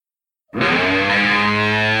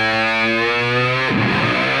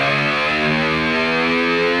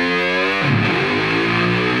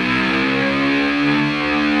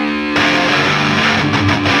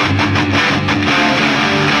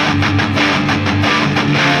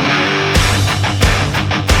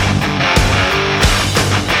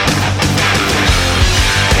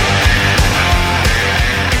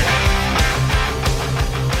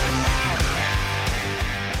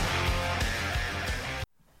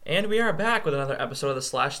And we are back with another episode of the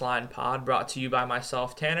Slash Line Pod, brought to you by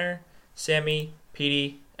myself, Tanner, Sammy,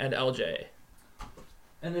 Petey, and LJ.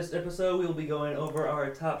 In this episode, we will be going over our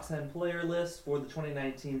top 10 player list for the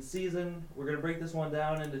 2019 season. We're going to break this one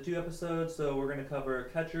down into 2 episodes, so we're going to cover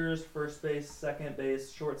catchers, first base, second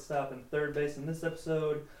base, shortstop, and third base in this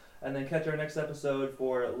episode, and then catch our next episode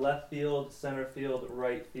for left field, center field,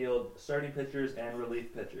 right field, starting pitchers, and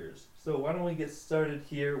relief pitchers. So why don't we get started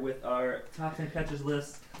here with our top 10 catchers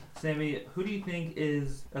list. Sammy, who do you think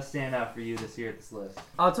is a standout for you this year at this list?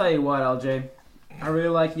 I'll tell you what, LJ. I really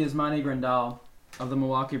like Yasmani Grandal of the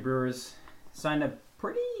Milwaukee Brewers. Signed a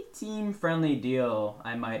pretty team-friendly deal,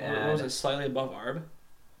 I might add. What was it, slightly above ARB?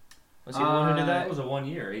 Was he the one who did That that? was a 1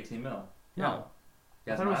 year, 18 mil. No.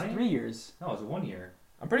 I thought it Yasmani? was 3 years. No, it was a 1 year.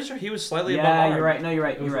 I'm pretty sure he was slightly above Yeah, ARB. you're right. No, you're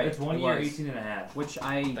right. You're right. It's 1 It year, was. 18 and a half. Which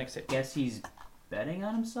I Thanks, Tate. guess he's betting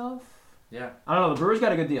on himself? Yeah. I don't know. The Brewers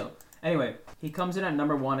got a good deal. Anyway, he comes in at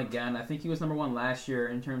number 1 again. I think he was number 1 last year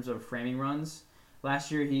in terms of framing runs. Last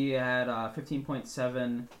year he had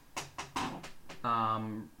 15.7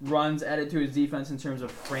 runs added to his defense in terms of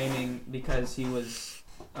framing because he was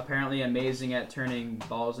apparently amazing at turning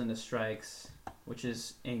balls into strikes, which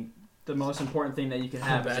is the most important thing that you can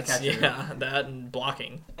have as a catcher. Yeah, that and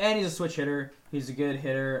blocking. And he's a switch hitter. He's a good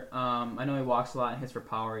hitter. I know he walks a lot and hits for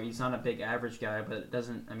power. He's not a big average guy, but it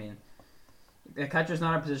doesn't, I mean, the catcher's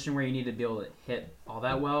not a position where you need to be able to hit all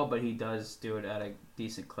that well, but he does do it at a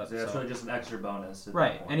decent clip. So that's really just an extra bonus. At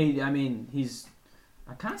Right, that point. and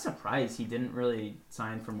I'm kind of surprised he didn't really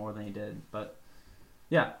sign for more than he did, but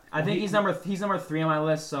yeah, I think he's number 3 on my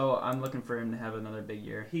list, so I'm looking for him to have another big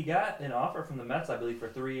year. He got an offer from the Mets, I believe, for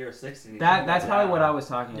 3 years, 60. That's probably what I was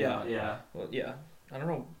talking about. Yeah. Well, yeah. I don't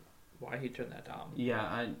know why he turned that down. Yeah,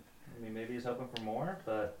 I mean, maybe he's hoping for more,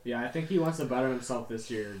 but Yeah, I think he wants to better himself this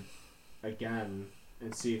year again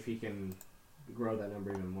and see if he can grow that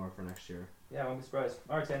number even more for next year. yeah, I won't be surprised.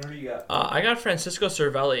 All right, Tanner, who do you got? I got Francisco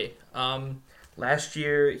Cervelli. Last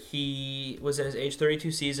year, he was in his age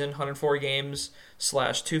 32 season, 104 games,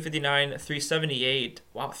 /259, 378.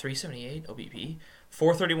 Wow, 378 OBP.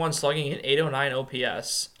 431 slugging and 809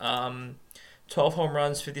 OPS. 12 home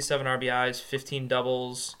runs, 57 RBIs, 15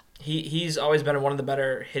 doubles. He's always been one of the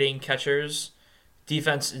better hitting catchers.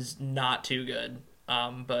 Defense is not too good.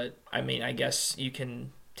 But, I mean, I guess you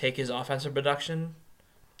can take his offensive production.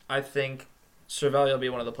 I think Cervelli will be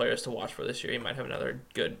one of the players to watch for this year. He might have another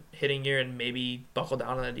good hitting year and maybe buckle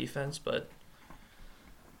down on the defense, but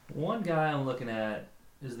One guy I'm looking at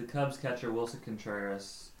is the Cubs catcher, Wilson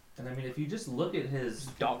Contreras. And, I mean, if you just look at his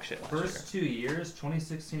dog shit last first 2 years,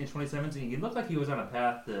 2016 and 2017, he looked like he was on a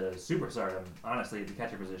path to superstardom, honestly, at the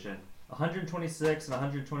catcher position. 126 and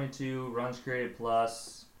 122 runs created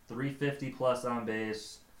plus, 350 plus on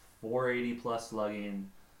base, 480 plus slugging.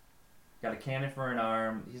 Got a cannon for an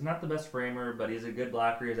arm. He's not the best framer, but he's a good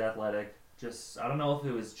blocker. He's athletic. Just, I don't know if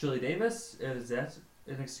it was Chili Davis. Is that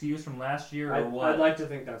an excuse from last year or what? I'd like to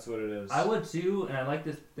think that's what it is. I would too, and I'd like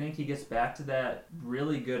to think he gets back to that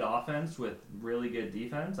really good offense with really good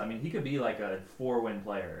defense. I mean, he could be like a 4-win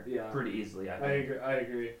player pretty easily, I think. I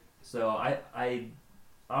agree. So I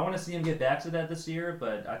want to see him get back to that this year,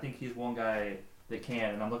 but I think he's one guy that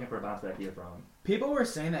can, and I'm looking for a bounce back year from him. people were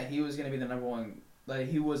saying that he was going to be the number 1, like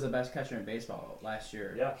he was the best catcher in baseball last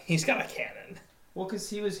year. Yeah. he's got a cannon. Well, because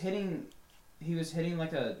he was hitting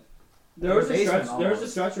like a There was a baseman stretch. There was a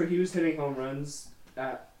almost. stretch where he was hitting home runs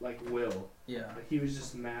at like will. yeah. Like, he was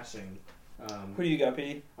just mashing. Who do you got,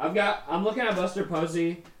 P? I'm looking at Buster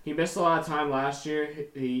Posey. He missed a lot of time last year.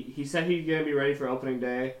 He said he's gonna be ready for opening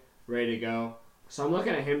day, ready to go. So I'm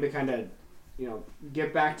looking at him to kind of,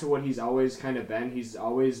 get back to what he's always kind of been. He's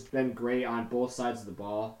always been great on both sides of the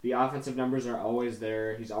ball. The offensive numbers are always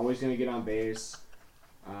there. He's always gonna get on base.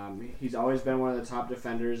 He's always been one of the top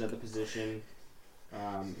defenders at the position.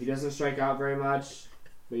 He doesn't strike out very much,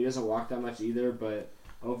 but he doesn't walk that much either. But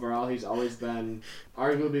overall, he's always been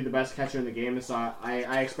arguably the best catcher in the game, and so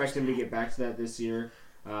I expect him to get back to that this year,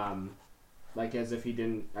 like as if he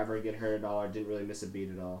didn't ever get hurt at all or didn't really miss a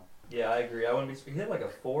beat at all. Yeah, I agree. I wouldn't be. He had like a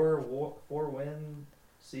 4-win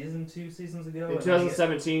season 2 seasons ago. In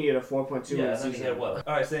 2017, he had a 4.2 Yeah, win and then he season. had what?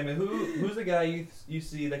 All right, Sammy. Who's the guy you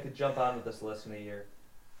see that could jump onto this list in a year?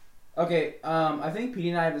 Okay, I think Pete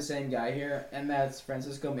and I have the same guy here, and that's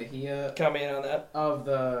Francisco Mejia Count me in on that. of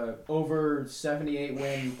the over 78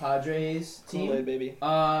 win Padres team. Kool-Aid, baby.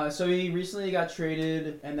 So he recently got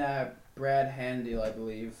traded in that Brad Hand deal, I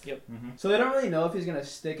believe. Yep. Mm-hmm. So they don't really know if he's gonna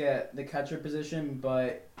stick at the catcher position,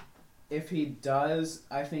 but if he does,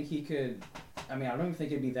 I think he could I mean, I don't even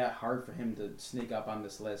think it'd be that hard for him to sneak up on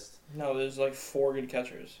this list. No, there's like 4 good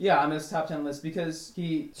catchers. Yeah, on this top 10 list because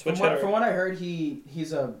Switch from hitter. what I heard,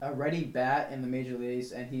 he's a ready bat in the major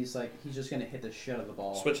leagues, and he's just gonna hit the shit out of the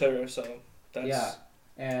ball. Switch hitter, so that's... Yeah,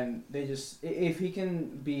 and they just if he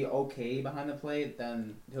can be okay behind the plate,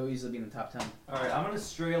 then he'll easily be in the top 10. All right, I'm gonna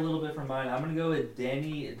stray a little bit from mine. I'm gonna go with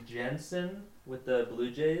Danny Jensen with the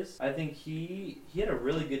Blue Jays. I think he had a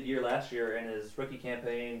really good year last year in his rookie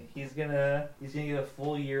campaign. He's gonna get a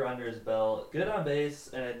full year under his belt. Good on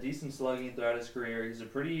base and a decent slugging throughout his career. He's a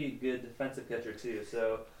pretty good defensive catcher too.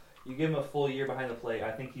 So you give him a full year behind the plate,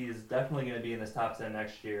 I think he's definitely gonna be in this top 10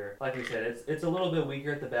 next year. Like we said, it's a little bit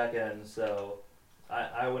weaker at the back end, so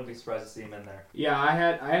I wouldn't be surprised to see him in there. Yeah, I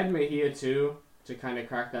had Mejia too to kind of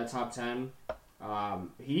crack that top 10.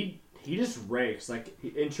 He just rakes. Like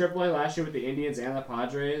in AAA last year with the Indians and the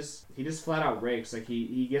Padres, he just flat out rakes. Like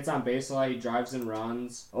he gets on base a lot, he drives and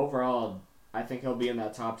runs. Overall, I think he'll be in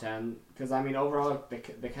that top 10 because I mean overall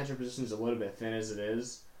the catcher position is a little bit thin as it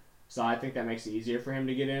is, so I think that makes it easier for him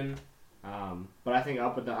to get in. But I think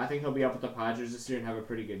he'll be up with the Padres this year and have a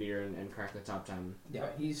pretty good year and crack the top 10. Yeah,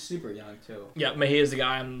 he's super young too. Yeah, Mejia is the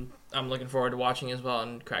guy I'm looking forward to watching as well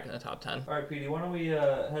and cracking the top 10. All right, Petey, why don't we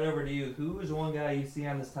head over to you? Who is one guy you see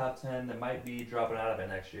on this top 10 that might be dropping out of it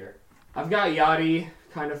next year? I've got Yachty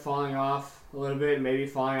kind of falling off a little bit, maybe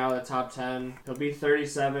falling out of the top 10. He'll be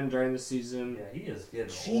 37 during the season. Yeah, he is getting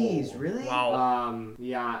Jeez, old. really? Wow.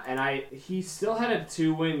 Yeah, and he still had a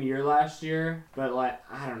 2-win year last year, but like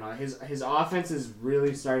I don't know, his offense is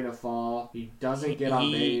really starting to fall. He doesn't get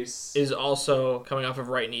on base. Is also coming off of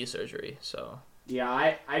right knee surgery, so Yeah,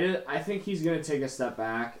 I think he's gonna take a step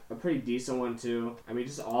back, a pretty decent one too. I mean,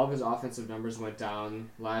 just all of his offensive numbers went down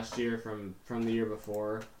last year from the year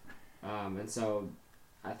before, and so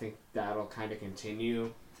I think that'll kind of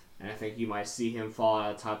continue. And I think you might see him fall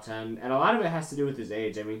out of top 10. And a lot of it has to do with his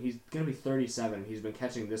age. I mean, he's going to be 37. He's been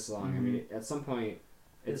catching this long. Mm-hmm. I mean, at some point,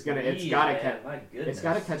 it's got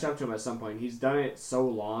to catch up to him at some point. He's done it so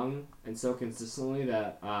long and so consistently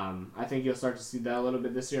that I think you'll start to see that a little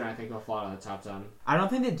bit this year, and I think he'll fall out of the top 10. I don't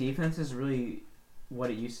think the defense is really what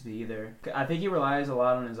it used to be either. I think he relies a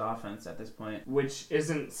lot on his offense at this point. Which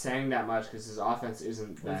isn't saying that much because his offense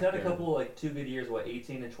isn't that He's had a good. couple, 2 good years,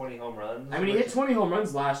 18 and 20 home runs? I mean, he hit 20 home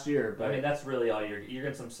runs last year, but I mean, that's really all you're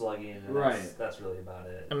getting some slugging, and Right. that's really about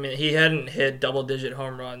it. I mean, he hadn't hit double-digit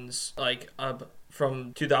home runs up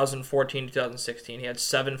from 2014 to 2016. He had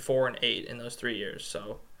 7, 4, and 8 in those 3 years.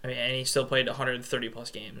 So I mean, and he still played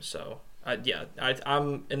 130-plus games. So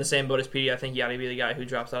I'm in the same boat as Petey. I think Yachty be the guy who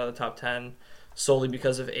drops out of the top 10 solely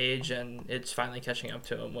because of age, and it's finally catching up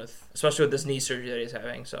to him especially with this knee surgery that he's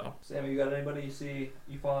having. So, Sam, you got anybody you see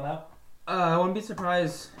you falling out? I wouldn't be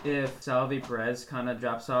surprised if Salvi Perez kind of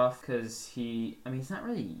drops off because he's not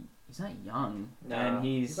young, No, and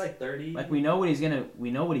he's like 30. we know what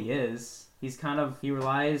he is. He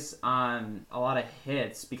relies on a lot of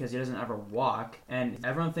hits because he doesn't ever walk, and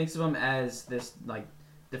everyone thinks of him as this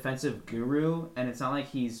defensive guru, and it's not like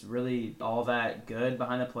he's really all that good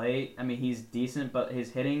behind the plate. I mean, he's decent, but his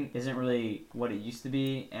hitting isn't really what it used to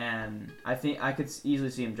be, and I think I could easily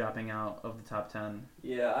see him dropping out of the top 10.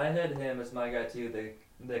 Yeah, I had him as my guy too.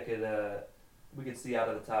 That we could see out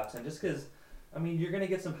of the top 10 just because. I mean, you're gonna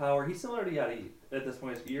get some power. He's similar to Yachty at this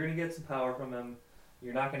point. You're gonna get some power from him.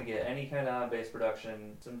 You're not gonna get any kind of on-base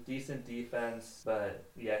production. Some decent defense, but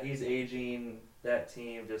yeah, he's aging. That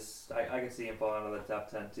team I can see him falling out of the top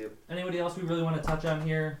 10 too. Anybody else we really want to touch on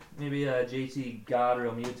here? Maybe JT Gott or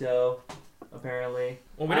Realmuto, apparently.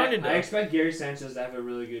 well, we don't need to. I expect Gary Sanchez to have a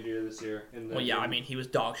really good year this year. I mean, he was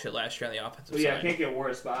dog shit last year on the offensive Well, yeah, side. it can't get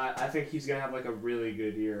worse, but I think he's going to have a really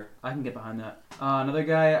good year. I can get behind that. Another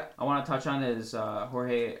guy I want to touch on is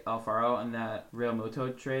Jorge Alfaro and that Real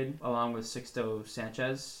Muto trade, along with Sixto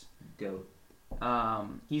Sanchez. Go.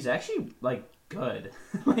 He's actually good.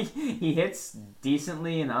 He hits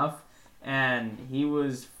decently enough, and he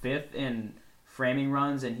was 5th in framing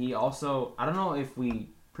runs, and he also, I don't know if we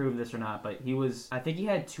proved this or not, but I think he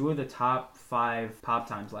had 2 of the top 5 pop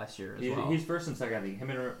times last year as well. He's first and second. I think him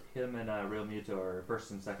and Realmuto are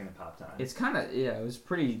first and second in pop time. It's kind of, it was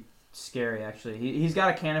pretty scary actually. He's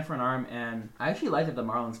got a cannon for an arm, and I actually like that the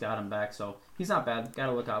Marlins got him back, so he's not bad.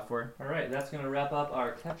 Gotta look out for. All right, that's going to wrap up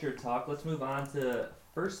our catcher talk. Let's move on to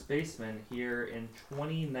first baseman here in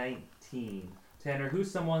 2019. Tanner, who's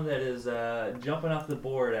someone that is jumping off the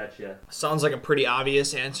board at you? Sounds like a pretty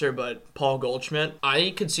obvious answer, but Paul Goldschmidt.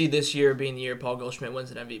 I could see this year being the year Paul Goldschmidt wins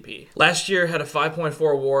an MVP. Last year had a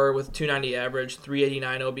 5.4 WAR with 290 average,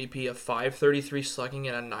 389 OBP, a 533 slugging,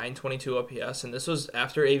 and a 922 OPS, and this was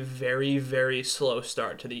after a very, very slow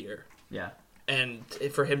start to the year. Yeah. And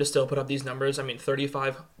for him to still put up these numbers, I mean,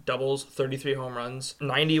 35 doubles, 33 home runs,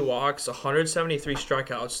 90 walks, 173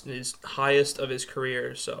 strikeouts, his highest of his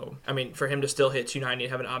career. So, I mean, for him to still hit 290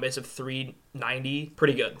 and have an on base of 390,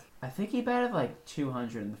 pretty good. I think he batted like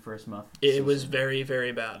 200 in the first month. It was very,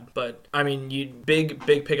 very bad. But, I mean, big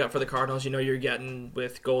pickup for the Cardinals. You know you're getting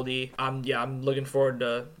with Goldie. I'm looking forward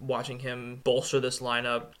to watching him bolster this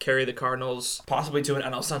lineup, carry the Cardinals possibly to an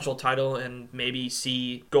NL Central title, and maybe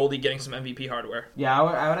see Goldie getting some MVP hardware. Yeah,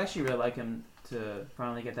 I would actually really like him to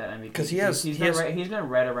finally get that MVP. Because he's been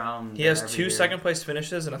right around. He has every 2 year. second-place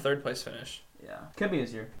finishes and a third-place finish. Yeah, could be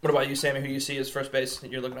his year. What about you, Sammy? Who do you see as first base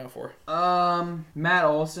that you're looking out for? Matt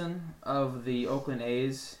Olson of the Oakland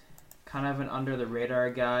A's, kind of an under the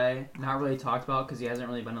radar guy, not really talked about because he hasn't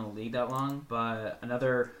really been in the league that long. But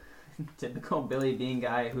another typical Billy Bean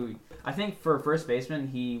guy who I think for first baseman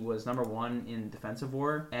he was number 1 in defensive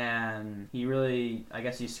WAR, and he really, I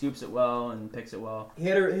guess he scoops it well and picks it well. He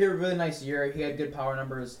had a really nice year. He had good power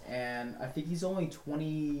numbers, and I think he's only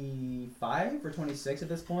 25 or 26 at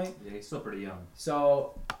this point. Yeah, he's still pretty young.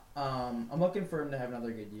 So I'm looking for him to have another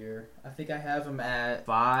good year. I think I have him at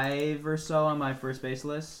 5 or so on my first base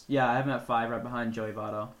list. Yeah, I have him at 5 right behind Joey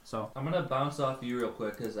Votto. So I'm going to bounce off you real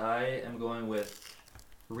quick because I am going with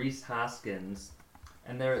Rhys Hoskins.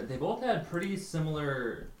 And they both had pretty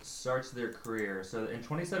similar starts to their career. So in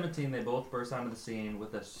 2017, they both burst onto the scene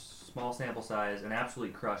with a small sample size and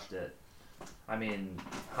absolutely crushed it. I mean,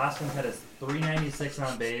 Hoskins had a 396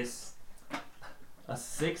 on base, a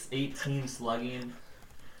 618 slugging.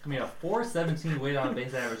 I mean, a 417 weighted on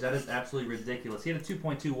base average. That is absolutely ridiculous. He had a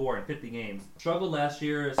 2.2 WAR in 50 games. Struggled last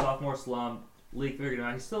year, sophomore slump. League figured him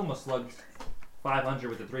out. He still almost slugged 500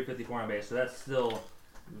 with a 354 on base. So that's still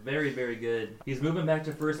very, very good. He's moving back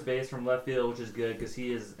to first base from left field, which is good because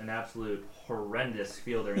he is an absolute horrendous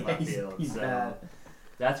fielder in left field. he's so bad.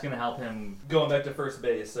 that's going to help him going back to first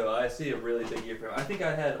base. So I see a really big year for him. I think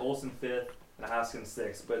I had Olsen 5th and Hoskins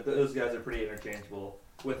 6th, but those guys are pretty interchangeable.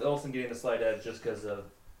 With Olsen getting the slight edge just because of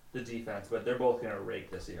the defense, but they're both going to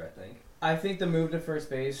rake this year, I think. I think the move to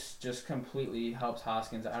first base just completely helps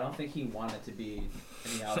Hoskins. I don't think he wanted to be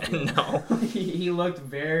in the outfield. No. he looked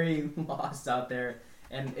very lost out there,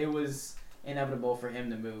 and it was inevitable for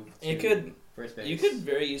him to move to first base. You could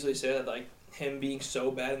very easily say that like him being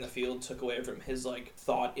so bad in the field took away from his like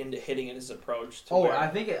thought into hitting and his approach. I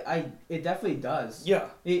think it definitely does. Yeah.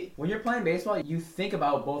 When you're playing baseball, you think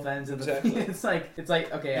about both ends of the field. It's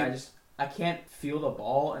like okay, I can't feel the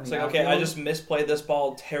ball. It's like, okay, I just misplayed this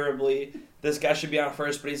ball terribly. This guy should be on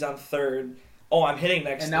first, but he's on third. Oh, I'm hitting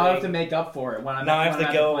next. And now I have to make up for it when I'm. Now I have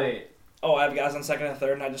to go. Play. Oh, I have guys on second and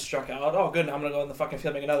third, and I just struck out. Oh, good. Now I'm gonna go in the fucking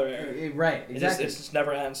field and make another error. Right. Exactly. It just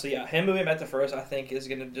never ends. So yeah, him moving back to first, I think, is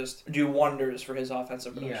gonna just do wonders for his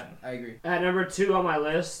offensive production. Yeah, I agree. At number 2 on my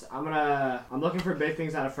list, I'm looking for big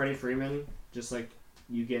things out of Freddie Freeman, just like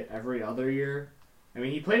you get every other year. I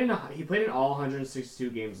mean, he played in all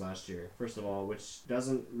 162 games last year. First of all, which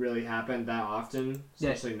doesn't really happen that often,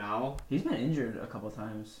 especially now. He's been injured a couple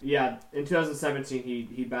times. Yeah, in 2017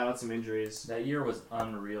 he battled some injuries. That year was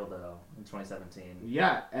unreal though in 2017.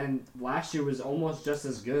 Yeah, and last year was almost just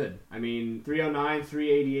as good. I mean, 309,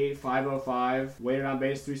 388, 505, weighted on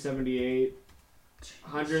base 378,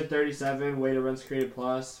 137 weighted runs created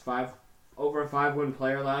plus, over a 5-win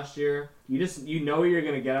player last year. You know you're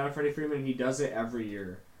going to get out of Freddie Freeman. He does it every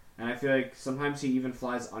year. And I feel like sometimes he even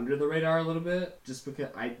flies under the radar a little bit, just because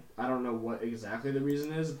I don't know what exactly the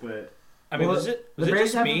reason is, but I mean, was it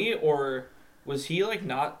just have me, or was he like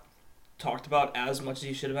not talked about as much as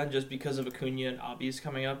he should have been just because of Acuna and Obvious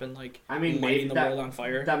coming up and like lighting the world on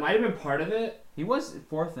fire? That might have been part of it. He was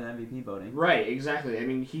 4th in MVP voting. Right, exactly. I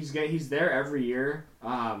mean, he's there every year,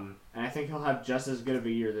 and I think he'll have just as good of a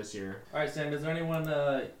year this year. All right, Sam, is there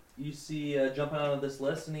anyone you see jumping out of this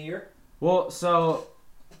list in a year? Well, so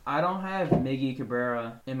I don't have Miggy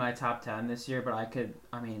Cabrera in my top 10 this year, but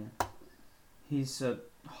he's a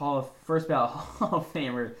first ballot Hall of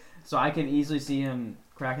Famer, so I can easily see him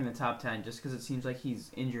cracking the top 10 just because it seems like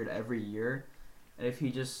he's injured every year. And if he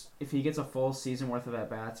gets a full season worth of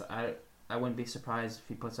at-bats, I wouldn't be surprised if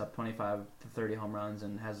he puts up 25 to 30 home runs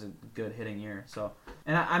and has a good hitting year. So,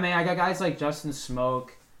 and I got guys like Justin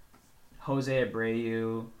Smoke, Jose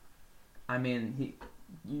Abreu. I mean,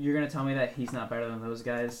 you're gonna tell me that he's not better than those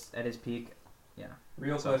guys at his peak? Yeah.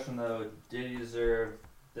 Real question though, did he deserve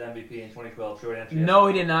the MVP in 2012? Short answer. No,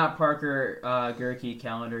 he did not. Parker, Gerke,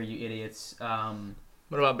 Calendar, you idiots.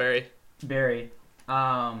 What about Barry? Barry.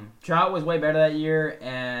 Trout was way better that year,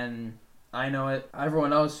 and I know it.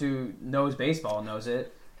 Everyone else who knows baseball knows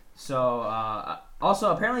it. So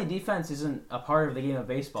Also, apparently defense isn't a part of the game of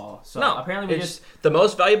baseball. So No, apparently we it's just the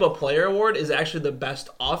most valuable player award is actually the best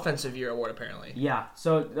offensive year award. Apparently, yeah.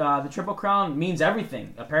 So the Triple Crown means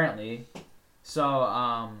everything apparently.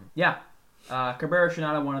 So Cabrera should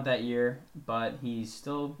not have won it that year, but he's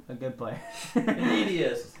still a good player. Indeed he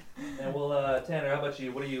is. And Tanner, how about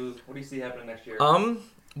you? What do you see happening next year?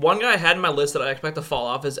 One guy I had in my list that I expect to fall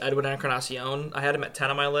off is Edwin Encarnacion. I had him at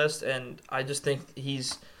 10 on my list, and I just think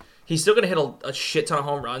he's still going to hit a shit ton of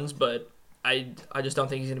home runs, but I just don't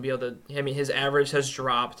think he's going to be able to. I mean, his average has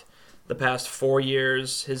dropped the past 4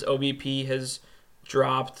 years. His OBP has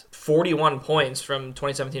dropped 41 points from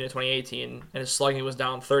 2017 to 2018, and his slugging was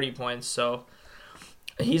down 30 points. So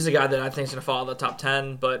he's a guy that I think is going to fall out of the top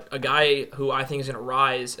 10. But a guy who I think is going to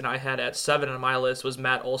rise, and I had at 7 on my list, was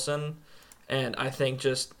Matt Olson. And I think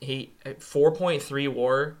just he 4.3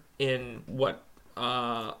 WAR in what.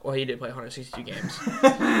 He did play 162 games.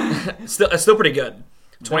 It's still pretty good.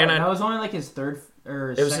 29. That was only like his third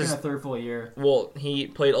or It was second his- or third full year. Well, he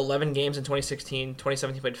played 11 games in 2016.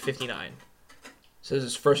 2017 played 59. So this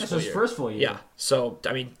is his first That's full his year. first full year. Yeah. So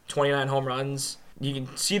I mean, 29 home runs. You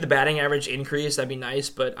can see the batting average increase. That'd be nice,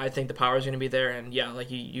 but I think the power is going to be there. And yeah,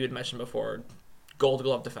 like you had mentioned before, Gold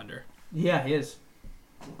Glove defender. Yeah, he is.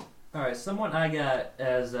 All right, someone I got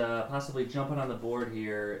as possibly jumping on the board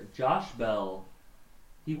here, Josh Bell.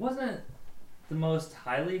 He wasn't the most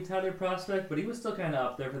highly touted prospect, but he was still kind of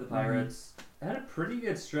up there for the Pirates. Had a pretty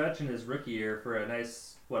good stretch in his rookie year for a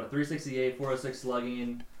nice, a 368, 406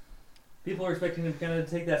 slugging. People are expecting him kind of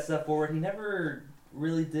to take that step forward. He never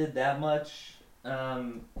really did that much.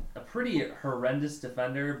 A pretty horrendous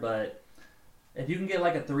defender, but if you can get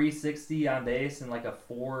like a 360 on base and like a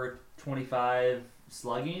 425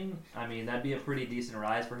 slugging, I mean, that'd be a pretty decent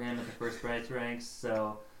rise for him at the first base ranks.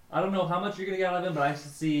 So I don't know how much you're going to get out of him, but I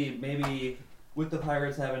should see maybe with the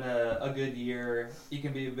Pirates having a good year, he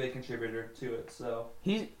can be a big contributor to it. So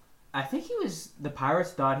I think the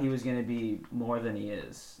Pirates thought he was going to be more than he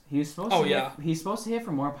is. He was supposed Oh, to yeah. He's supposed to hit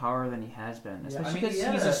for more power than he has been. Yeah, I Especially mean,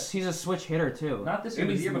 because he's a switch hitter too. not this year, And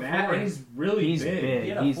but the he's year mad, before. and he's really He's big. big. He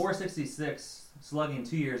had a He's- 466 slugging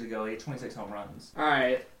 2 years ago. He had 26 home runs. All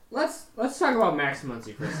right, let's talk about Max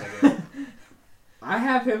Muncy for a second. I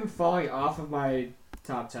have him falling off of my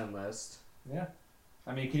top 10 list. Yeah.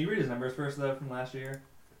 I mean, can you read his numbers first, though, from last year?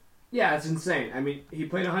 Yeah, it's insane. I mean, he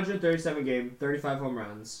played 137 games, 35 home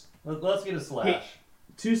runs, Let's get a slash.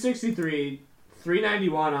 263,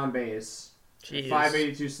 391 on base, Jeez.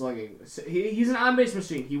 582 slugging. So he's an on-base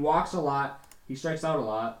machine. He walks a lot. He strikes out a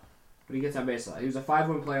lot, but he gets on base a lot. He was a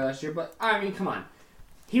 5-win player last year, but I mean, come on.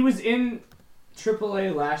 He was in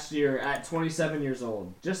AAA last year at 27 years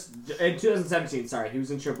old. Just in 2017, sorry, he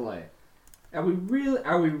was in AAA. Are we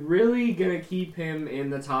really gonna keep him in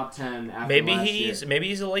the top 10 after Maybe last he's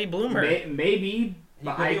year? a late bloomer. Maybe, He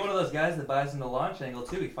but could be one of those guys that buys in the launch angle,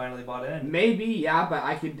 too. He finally bought in. maybe, yeah, but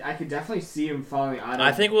I could definitely see him falling out of.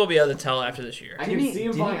 I think we'll be able to tell after this year. I Didn't can he- see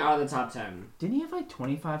him didn't falling he- out of the top 10. Didn't he have like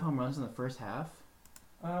 25 home runs in the first half?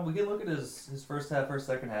 We can look at his first half,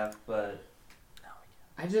 second half, but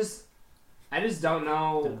I just don't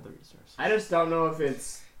know. Didn't have the resources. I just don't know if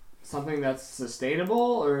it's something that's sustainable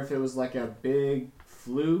or if it was like a big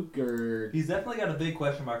fluke or. he's definitely got a big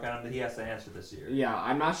question mark on him that he has to answer this year. Yeah,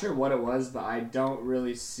 I'm not sure what it was, but I don't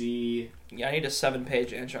really see. Yeah, I need a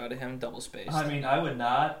 7-page intro to him, double spaced. I mean, I would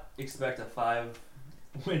not expect a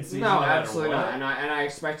 5-win season. No, matter absolutely what. not. And I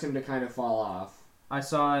expect him to kind of fall off. I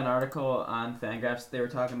saw an article on Fangraphs. They were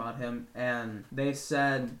talking about him, and they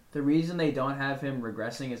said the reason they don't have him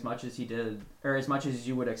regressing as much as he did, or as much as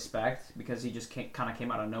you would expect, because he just kind of came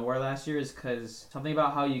out of nowhere last year, is because something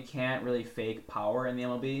about how you can't really fake power in the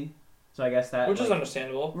MLB. So I guess that, Which is like-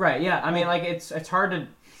 understandable. right. Yeah, I mean, like it's hard to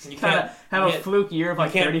You kind can't of have you a can't- fluke year of you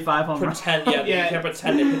like can't 35 home runs. pretend. Yeah, Yeah. you can't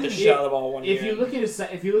pretend to hit the shit out of the ball one If year. you look at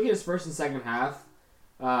his first and second half,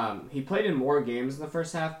 he played in more games in the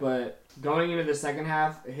first half, but going into the second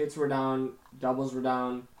half, hits were down, doubles were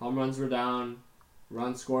down, home runs were down,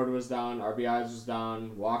 runs scored was down, RBIs was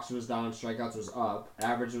down, walks was down, strikeouts was up,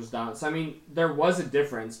 average was down. So I mean, there was a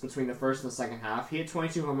difference between the first and the second half. He had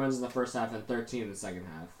 22 home runs in the first half and 13 in the second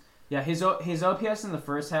half. Yeah, his OPS in the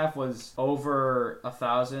first half was over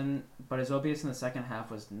 1,000, but his OPS in the second half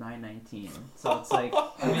was 919. So it's like,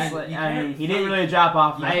 he didn't really drop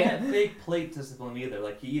off. You man. can't fake plate discipline either.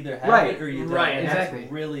 Like, you either have Right, it or you don't. right, And exactly.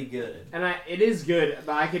 That's really good. And it is good,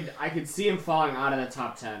 but I could see him falling out of the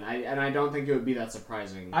top 10. I don't think it would be that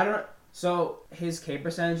surprising. I don't. So his K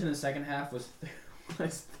percentage in the second half was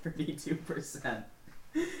 32%,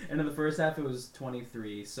 and in the first half it was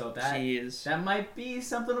 23. So Jeez. that might be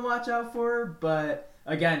something to watch out for. But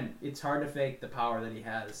again, it's hard to fake the power that he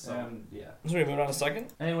has. So Yeah. So we move on to second.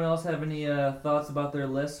 Anyone else have any thoughts about their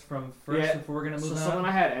list from first Yeah, before we're gonna So move someone on?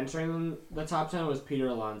 I had entering the top 10 was Peter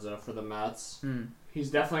Alonso for the Mets. Hmm. He's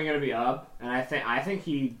definitely going to be up, and I think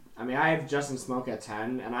he. I mean, I have Justin Smoke at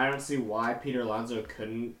 10, and I don't see why Peter Alonso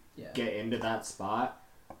couldn't yeah. get into that spot,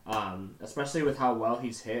 especially with how well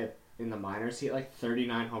he's hit in the minors. He hit like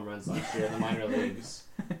 39 home runs last year in the minor leagues.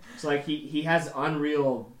 So like he has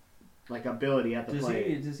unreal like ability at the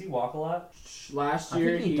plate. Does he walk a lot? Last I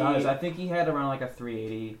year think he does. I think he had around like a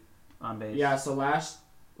 380 on base. yeah. So last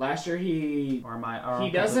year he Or am I? Or He I'm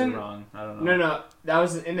completely doesn't- wrong. I don't know. no that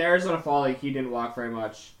was in the Arizona Fall League. He didn't walk very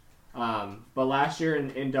much. But last year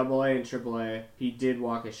in AA and AAA, he did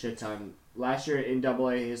walk a shit ton. Last year in AA,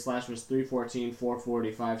 his slash was 314,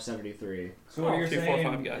 440, 573. So what Oh, you're 3-4-5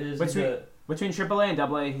 saying guy. is What's the Between AAA and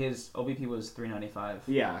AA, his OBP was 395.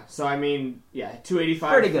 Yeah, so I mean, yeah,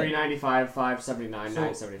 285, Pretty good. 395, 579, so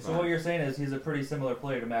 975. what you're saying is he's a pretty similar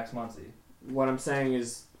player to Max Muncy. What I'm saying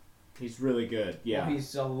is he's really good, yeah. Well,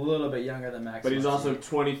 he's a little bit younger than Max. But he's Muncy. also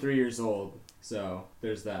 23 years old, so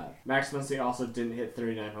there's that. Max Muncy also didn't hit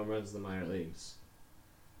 39 home runs in the minor leagues.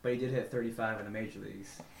 But he did hit 35 in the major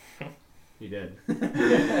leagues. He did.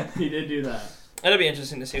 He did do that. That'll be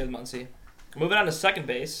interesting to see with Muncy. Moving on to second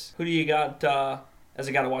base. Who do you got as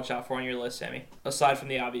a guy to watch out for on your list, Sammy? Aside from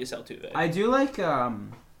the obvious Altuve. I do like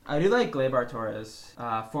Gleyber Torres,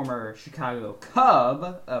 former Chicago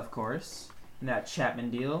Cub, of course, in that Chapman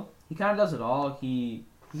deal. He kind of does it all. He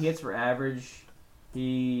hits for average.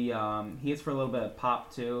 He hits for a little bit of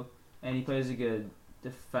pop too, and he plays a good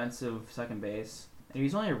defensive second base. And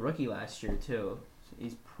he's only a rookie last year too. So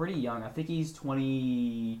he's pretty young. I think he's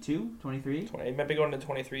 22, 23. He might be going to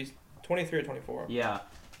 23 or 24. Yeah.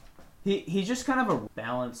 He's just kind of a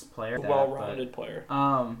balanced player. A well-rounded player.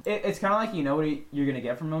 It's kind of like you know what you're gonna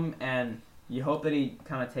get from him, and you hope that he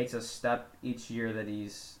kind of takes a step each year that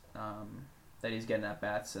he's getting at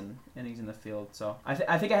bats and innings in the field. So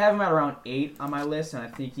I think I have him at around 8 on my list, and I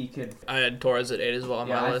think he could. I had Torres at 8 as well on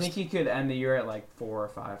my I list. think he could end the year at like 4 or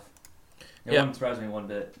 5. It Yeah. wouldn't surprise me one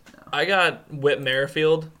bit. I got Whit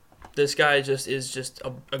Merrifield. This guy is just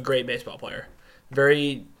a great baseball player.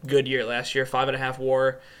 Very good year last year. 5.5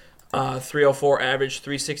 WAR, 304 average,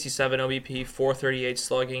 367 OBP, 438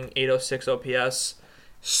 slugging, 806 OPS.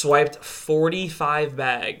 Swiped 45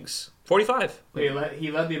 bags. 45. He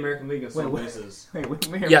led the American League in stolen Wait, bases.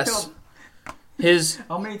 Wait, Yes. His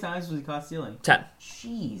How many times was he caught stealing? 10.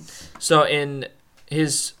 Jeez. So in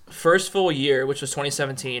his first full year, which was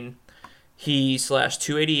 2017, he slashed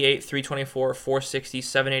 288, 324, 460,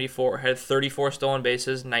 784, had 34 stolen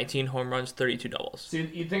bases, 19 home runs, 32 doubles. So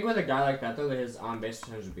you'd think with a guy like that, though, that his on-base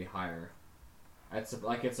percentage would be higher. It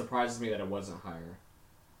surprises me that it wasn't higher.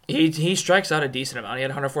 He strikes out a decent amount. He had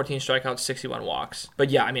 114 strikeouts, 61 walks. But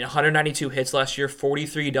yeah, I mean, 192 hits last year,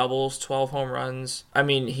 43 doubles, 12 home runs. I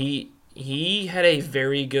mean, he had a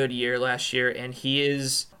very good year last year, and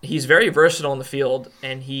he's very versatile in the field,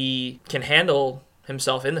 and he can handle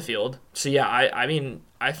himself in the field. So yeah, I mean,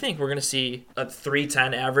 I think we're gonna see a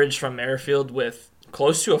 310 average from Merrifield with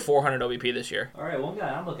close to a 400 OBP this year. All right, one guy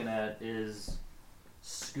I'm looking at is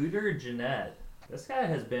Scooter Gennett. This guy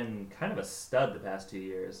has been kind of a stud the past 2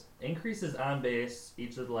 years. Increases on base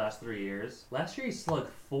each of the last 3 years. Last year he slugged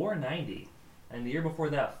 490, and the year before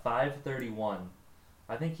that 531.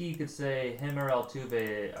 I think you could say him or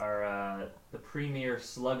Altuve are the premier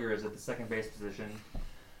sluggers at the second base position.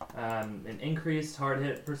 An increased hard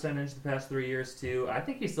hit percentage the past 3 years too. I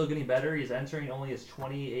think he's still getting better. He's entering only his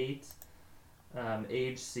 28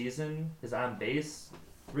 age season. His on base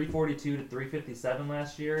 342 to 357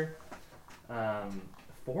 last year.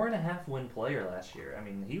 4.5 win player last year. I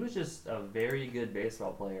mean, he was just a very good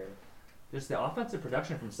baseball player. Just the offensive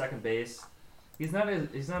production from second base. He's not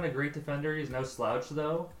a great defender. He's no slouch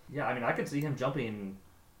though. Yeah, I mean, I could see him jumping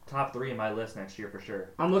top 3 in my list next year for sure.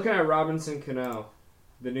 I'm looking at Robinson Cano,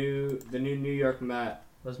 the new New York Met.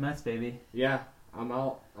 Those Mets, baby. Yeah, I'm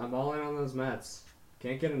all in on those Mets.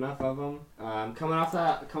 Can't get enough of them. Coming off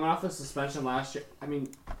the suspension last year. I mean,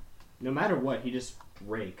 no matter what, he just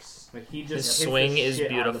rakes. Like he just His hits swing the is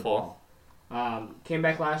shit out of the beautiful. ball. Came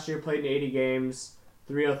back last year, played in 80 games,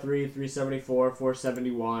 303, 374,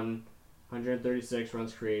 471, 136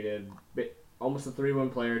 runs created, almost a 3-win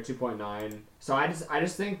player, 2.9. So I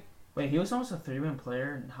just think Wait, he was almost a 3-win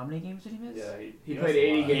player. And how many games did he miss? he played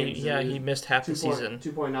 80 games. He missed half the season.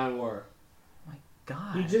 2.9 WAR.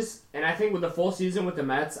 God. He just, and I think with the full season with the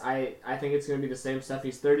Mets, I think it's going to be the same stuff.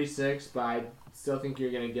 He's 36, but I still think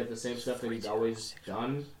you're going to get the same stuff that he's always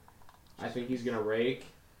done. I think he's going to rake.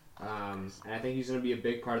 And I think he's going to be a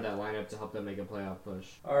big part of that lineup to help them make a playoff push.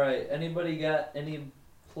 All right. Anybody got any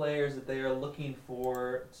players that they are looking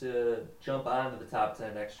for to jump onto the top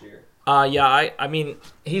 10 next year? Yeah, I mean,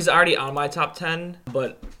 he's already on my top 10,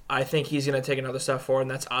 but I think he's going to take another step forward,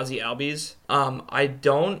 and that's Ozzy Albies. I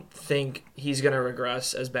don't think he's going to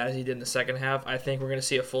regress as bad as he did in the second half. I think we're going to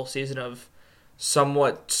see a full season of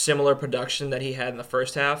somewhat similar production that he had in the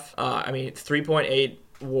first half. 3.8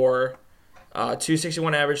 WAR,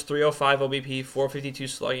 261 average, 305 OBP, 452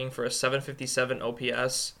 slugging for a 757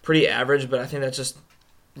 OPS. Pretty average, but I think that's just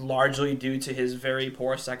largely due to his very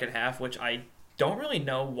poor second half, which I don't really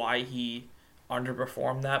know why he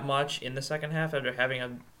underperformed that much in the second half after having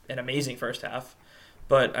an amazing first half.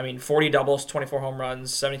 But, 40 doubles, 24 home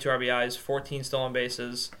runs, 72 RBIs, 14 stolen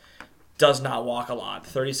bases. Does not walk a lot.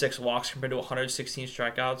 36 walks compared to 116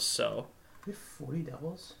 strikeouts. So, He had 40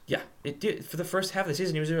 doubles? yeah, it did. For the first half of the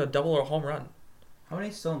season, he was either a double or a home run. How many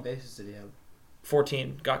stolen bases did he have?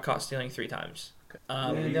 14. Got caught stealing 3 times.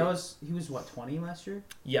 He was what, 20 last year?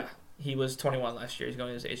 Yeah, he was 21 last year. He's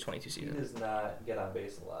going into his age 22 He season. does not get on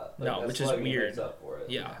base a lot. No, that's which is slugging weird. makes up for it.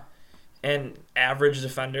 Yeah. And average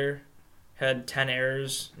defender, had 10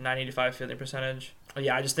 errors, 985 fielding percentage.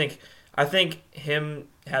 Yeah, I think him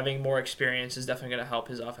having more experience is definitely going to help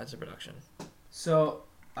his offensive production. So,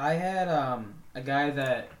 I had a guy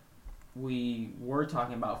that we were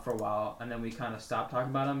talking about for a while, and then we kind of stopped talking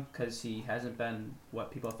about him because he hasn't been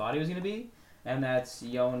what people thought he was going to be, and that's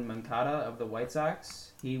Yoan Moncada of the White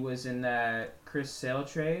Sox. He was in that Chris Sale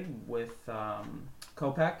trade with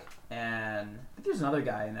Kopech, and I think there's another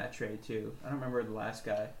guy in that trade too. I don't remember the last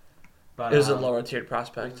guy. But It was a lower tiered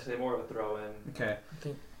prospect. Say more of a throw in. Okay.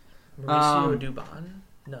 Mauricio Dubon?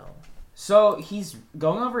 No. So he's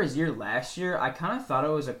going over his year last year. I kind of thought it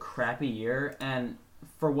was a crappy year, and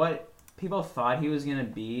for what people thought he was going to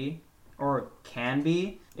be, or can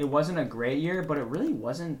be, it wasn't a great year, but it really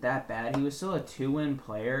wasn't that bad. He was still a 2-win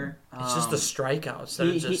player. It's just the strikeouts that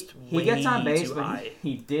are just he gets on way base, too but high.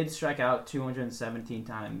 he did strike out 217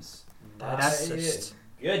 times. That's My just-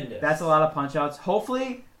 goodness. That's a lot of punch outs.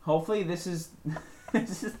 Hopefully this is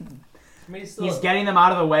I mean, he's getting them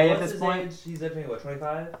out of the way at what's this his point. Age? He's entering what,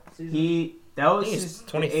 25 season? That was I think his he's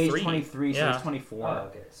 23. age 23, so Yeah. he's 24. Oh,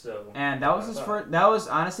 okay. So. And that was his first. That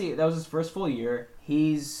was his first full year.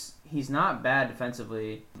 He's not bad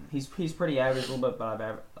defensively. He's pretty average, a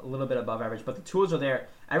little bit above average. But the tools are there.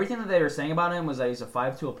 Everything that they were saying about him was that he's a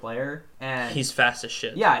 5-tool player, and He's fast as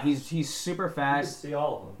shit. yeah, he's super You can fast. see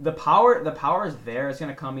all of them. The power is there. It's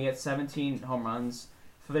gonna come. He had 17 home runs,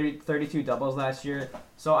 32 doubles last year.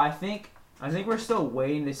 So I think we're still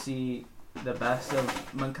waiting to see the best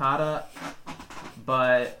of Moncada,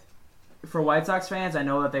 but for White Sox fans, I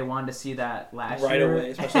know that they wanted to see that last Right year, away,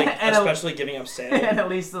 especially, And especially giving up Sale. and at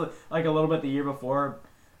least like a little bit the year before.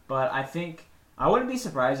 But I think I wouldn't be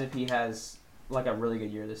surprised if he has like a really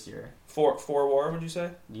good year this year. 4 WAR, would you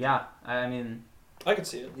say? Yeah, I mean, I could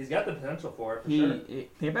see it. He's got the potential for it, for sure.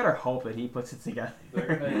 they better hope that he puts it together.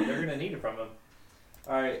 They're gonna need it from him.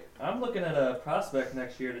 All right, I'm looking at a prospect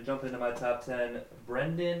next year to jump into my top 10.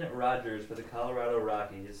 Brendan Rodgers for the Colorado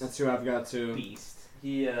Rockies. That's who I've got too. Beast.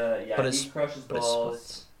 He he crushes But his balls.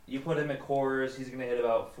 splits. You put him at Coors, he's gonna hit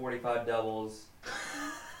about 45 doubles.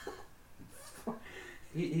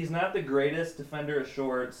 He's not the greatest defender at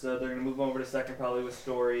short, so they're gonna move him over to second probably with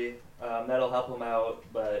Story. That'll help him out,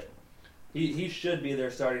 but he should be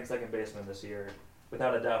their starting second baseman this year,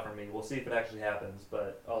 without a doubt for me. We'll see if it actually happens,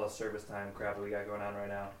 but all the service time crap that we got going on right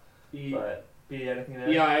now. But B, anything to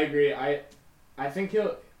add? Yeah, I agree. I think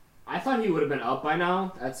I thought he would have been up by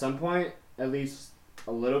now at some point, at least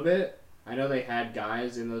a little bit. I know they had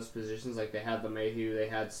guys in those positions, like they had LeMahieu, they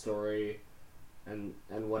had Story, and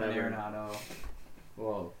whatever. Arenado.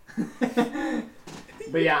 Whoa.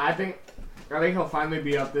 But yeah, I think he'll finally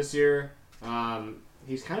be up this year.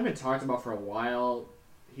 He's kind of been talked about for a while.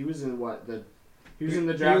 He was in the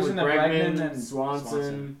draft with Bregman and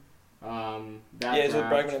Swanson. That Yeah, he's with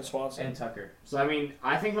draft. Bregman and Swanson. And Tucker. So I mean,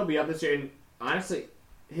 I think he'll be up this year. And honestly,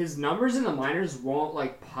 his numbers in the minors won't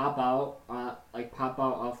pop out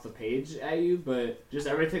off the page at you, but just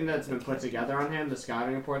everything that's been put together on him, the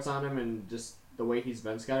scouting reports on him, and just the way he's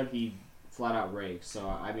been scouted, he flat out rakes. So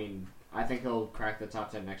I mean, I think he'll crack the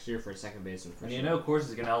top 10 next year for a second baseman for And sure. you know Coors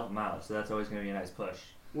is gonna help him out, so that's always gonna be a nice push.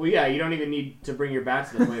 Well, yeah, you don't even need to bring your bat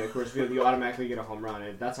to the plate at Coors Field. You automatically get a home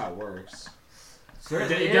run. That's how it works.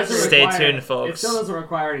 Certainly It doesn't Stay require- tuned, folks. It still doesn't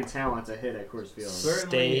require any talent to hit at Coors Field. Certainly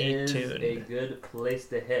Stay is tuned. a good place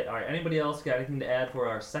to hit. All right, anybody else got anything to add for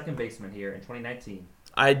our second baseman here in 2019?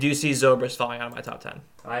 I do see Zobrist falling out of my top 10.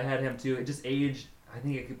 I had him too. It just aged. I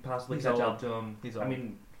think it could possibly He's catch old. up to him. He's I old.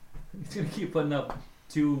 mean, he's gonna keep putting up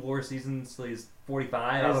 2 WAR seasons till he's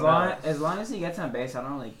 45. As long as he gets on base, I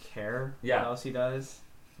don't really care Yeah. what else he does.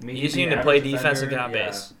 I mean, You he's just need an to play average defense and get defender, on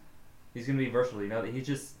yeah. base. He's gonna be versatile. You know, he's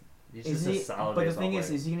just a solid. But the baseball thing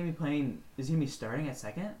player. is he gonna be playing? Is he gonna be starting at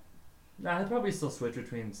second? Nah, he'll probably still switch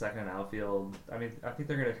between second and outfield. I mean, I think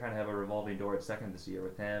they're gonna kind of have a revolving door at second this year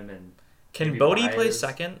with him and Can maybe Bodie play Baez.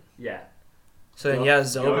 second? yeah. So then, yeah,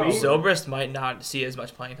 Bodie? Zobrist might not see as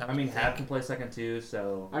much playing time. I mean, Happ can play second too.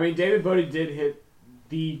 So I mean, David Bodie did hit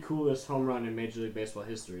the coolest home run in Major League Baseball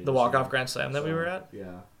history. the this walk-off year. grand slam that we So, were at. Yeah,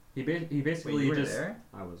 he Wait, basically you were just there?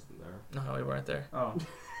 I wasn't there. No, we weren't there. Oh,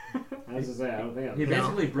 I was to say, I don't think I he was there.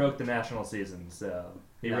 basically broke the national season. So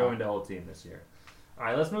he Yeah. ruined the whole team this year. All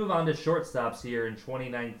right, let's move on to shortstops here in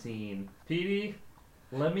 2019. Petey,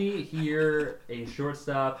 let me hear a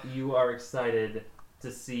shortstop you are excited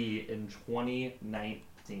to see in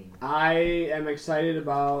 2019. I am excited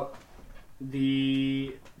about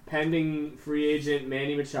the pending free agent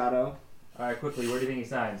Manny Machado, All right, quickly, where do you think he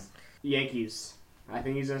signs? Yankees. I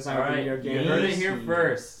think he's gonna All sign with the right, New York you Yankees. heard it here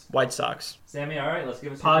first. White Sox Sammy, all right, let's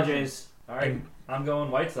give us your Padres. predictions. All right, I'm going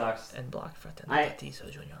White Sox. and Block for I- Tatis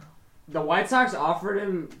Jr. The White Sox offered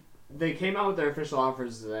him. They came out with their official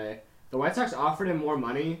offers today. The White Sox offered him more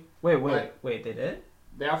money. wait, they did?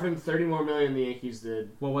 They offered him $30 more million. The Yankees did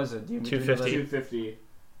What was it? Do you know 250. $250.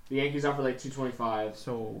 The Yankees offered like $225.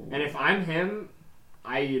 So And if I'm him,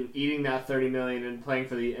 I am eating that $30 million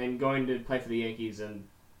and going to play for the Yankees and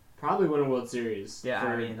probably win a World Series Yeah, for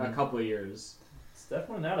I mean- a couple of years. It's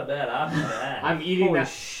definitely not a bad option. That. I'm eating holy that.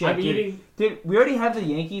 shit, I'm dude. eating. Dude, we already have the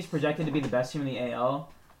Yankees projected to be the best team in the AL.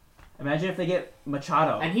 Imagine if they get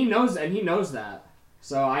Machado. And he knows that.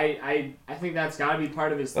 So I think that's got to be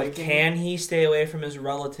part of his But thinking. can he stay away from his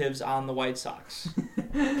relatives on the White Sox?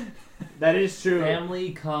 That is true.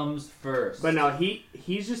 Family comes first. But no,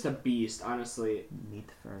 he's just a beast, honestly. Meet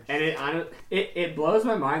first. And it blows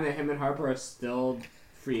my mind that him and Harper are still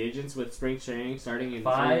free agents with spring training starting in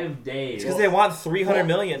 5 days. Because they want $300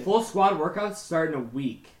 million. Full squad workouts start in a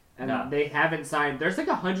week, and Yeah. they haven't signed. There's like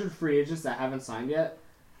 100 free agents that haven't signed yet.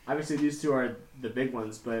 Obviously, these two are the big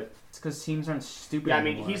ones, but It's because teams aren't stupid yeah, I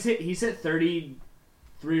mean, anymore. he's hit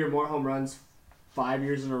 33 or more home runs 5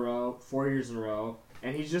 years in a row, 4 years in a row,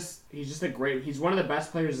 and he's just a great. He's one of the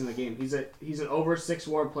best players in the game. He's an over 6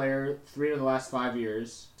 WAR player 3 of the last 5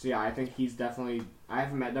 years. So yeah, I think he's definitely. I have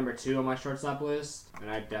him at number 2 on my shortstop list, and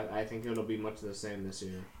I think it'll be much the same this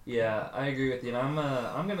year. Yeah, I agree with you. And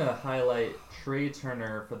I'm gonna highlight Trey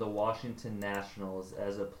Turner for the Washington Nationals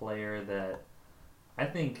as a player that I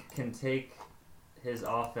think can take his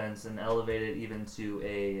offense and elevate it even to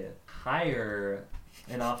a higher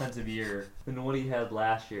an offensive year than what he had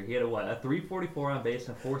last year. He had a 344 on base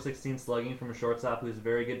and 416 slugging from a shortstop who's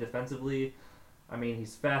very good defensively. I mean,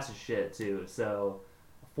 he's fast as shit too. So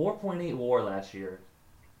 4.8 WAR last year.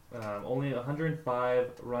 Only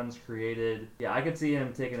 105 runs created. Yeah, I could see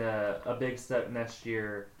him taking a big step next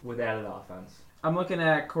year with added offense. I'm looking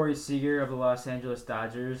at Corey Seager of the Los Angeles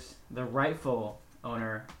Dodgers, the rightful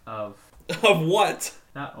owner of Of what?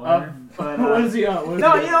 not owner, but what is he on?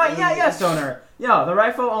 no, you know what? Yeah, yes, owner. Yeah, the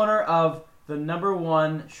rightful owner of the number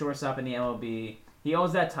 1 shortstop in the MLB. He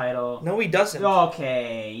owns that title. No, he doesn't.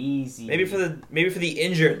 Okay, easy. Maybe for the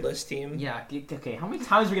injured list team. Yeah. Okay. How many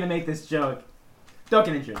times are we gonna make this joke? Don't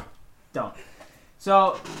get injured. Don't.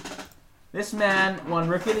 So, this man won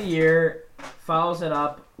Rookie of the Year. Follows it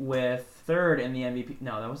up with 3rd in the MVP.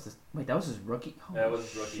 No, that was his rookie. That Holy was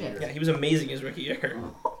his rookie shit. year. Yeah, he was amazing his rookie year.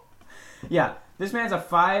 Yeah, this man's a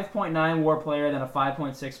 5.9 WAR player, then a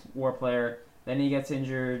 5.6 WAR player. Then he gets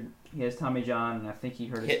injured. He has Tommy John, and I think he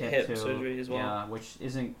hurt his hip too. Surgery as well. Yeah, which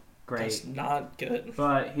isn't great. That's not good.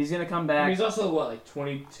 But he's gonna come back. He's also what, like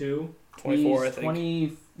 22? 24, He's I think.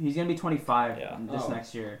 20. He's gonna be 25 Yeah. this Oh.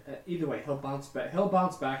 next year. Either way, he'll bounce back. He'll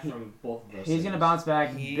bounce back from both of those. He's gonna bounce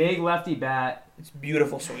back. He- Big lefty bat. It's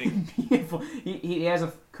beautiful swing. Beautiful. He has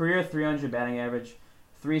a career 300 batting average,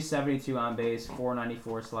 372 on base,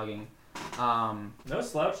 494 slugging. No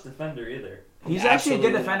slouch defender either. He's actually a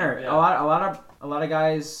good Absolutely. defender. Yeah. A lot of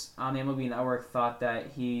guys on the MLB Network thought that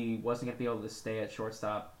he wasn't gonna be able to stay at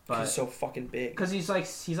shortstop, but He's so fucking big. because he's like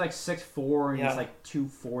 6'4" and Yeah. he's like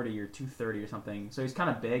 240 or 230 or something. So he's kind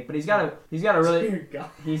of big, but he's got a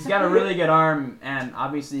really good arm, and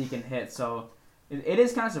obviously he can hit. So it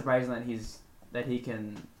is kind of surprising that he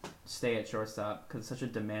can stay at shortstop because it's such a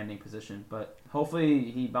demanding position. But hopefully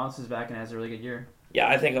he bounces back and has a really good year. Yeah,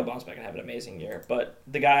 I think he'll bounce back and have an amazing year. But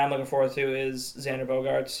the guy I'm looking forward to is Xander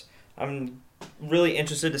Bogaerts. I'm really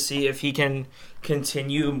interested to see if he can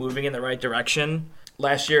continue moving in the right direction.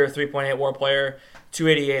 Last year, a 3.8 WAR player,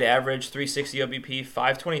 288 average, 360 OBP,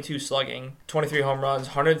 522 slugging, 23 home runs,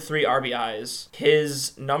 103 RBIs.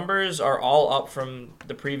 His numbers are all up from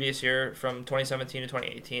the previous year, from 2017 to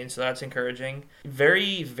 2018, so that's encouraging.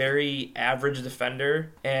 Very, very average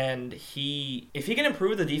defender, and if he can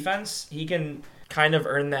improve the defense, he can kind of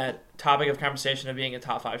earn that topic of conversation of being a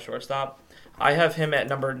top 5 shortstop. I have him at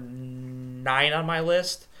number 9 on my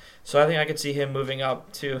list, so I think I could see him moving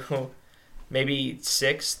up to maybe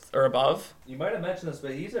 6th or above. You might have mentioned this,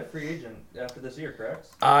 but he's a free agent after this year, correct?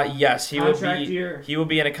 Yes, he will Contract be. year. He will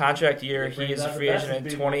be in a contract year. He He brings is a out the free best agent in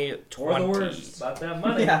in people. Or the 2020. worst. About that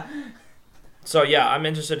money. Yeah. So yeah, I'm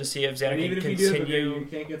interested to see if Xander And even can if you do, continue. you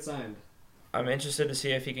can't get signed. I'm interested to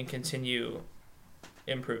see if he can continue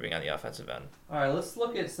improving on the offensive end. All right, let's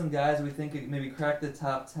look at some guys we think could maybe crack the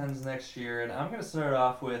top 10s next year, and I'm going to start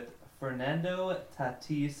off with Fernando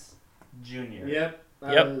Tatis Jr. Yep.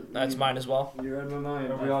 Yep, that's mine as well. You read my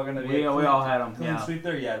mind. Are we all going to be We all had him. clean Yeah. sweep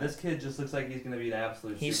there? Yeah, this kid just looks like he's going to be an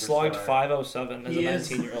absolute He superstar. slugged 507 as a He is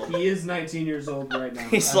 19-year-old. He is 19 years old right now.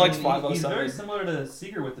 He slugged He's 507. very similar to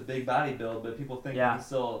Seager with the big body build, but people think Yeah. he can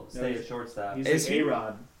still stay he's- at shortstop. He's Is like he?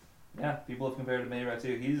 A-Rod. Yeah, people have compared him to Mayrod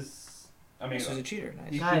too. I mean, He's a cheater.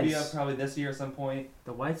 he Nice. should be Nice. up probably this year at some point.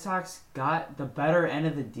 The White Sox got the better end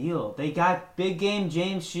of the deal. They got big game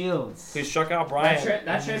James Shields. He struck out That Bryant. trade in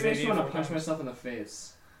his makes me debut want to 4 punch times. myself in the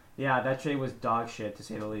face. Yeah, that trade was dog shit to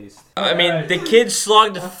say the least. I mean, Alright. the kid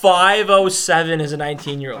slugged 507 as a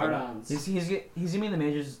 19-year-old. Hard-ons. He's gonna be in the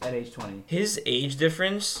majors at age 20. His age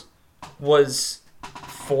difference was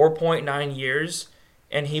 4.9 years,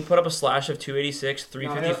 and he put up a slash of 286,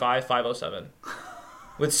 355, 507.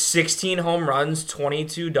 With 16 home runs,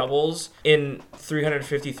 22 doubles in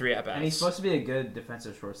 353 at bats. And he's supposed to be a good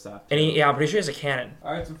defensive shortstop. And he, yeah, I'm pretty sure he has a cannon.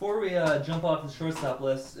 All right, so before we jump off the shortstop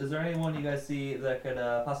list, is there anyone you guys see that could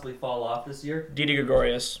possibly fall off this year? Didi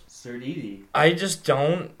Gregorius. Sir Didi. I just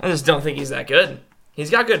don't think he's that good.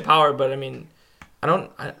 He's got good power, but I mean,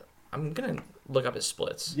 I'm gonna look up his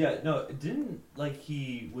splits. Yeah, no, didn't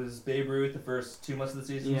he was Babe Ruth the first 2 months of the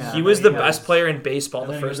season? Yeah. He was the And best player in baseball And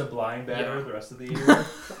the then he was first. a blind batter Yeah. the rest of the year.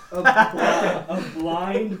 A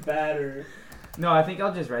blind batter. No, I think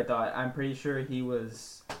I'll just write that. I'm pretty sure he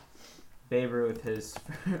was Babe Ruth his.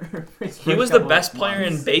 He was the best player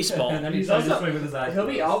in and baseball. then he He's tried to also- swing with his eyes. He'll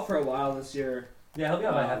be closed. out for a while this year, Yeah, he'll be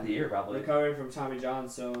out by half the year probably. recovering from Tommy John.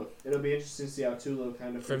 So it'll be interesting to see how Tulo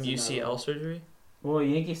kind of From fits in that role. UCL surgery. Well,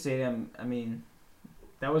 Yankee Stadium. I mean,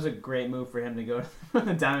 that was a great move for him to go to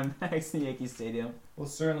the Diamondbacks in Yankee Stadium. We'll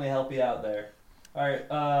certainly help you out there. All right,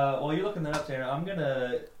 while you're looking that up, Tanner, I'm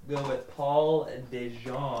gonna go with Paul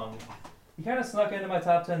DeJong. He kind of snuck into my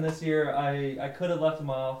top 10 this year. I could have left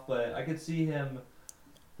him off, but I could see him.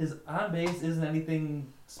 His on base isn't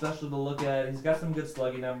anything special to look at. He's got some good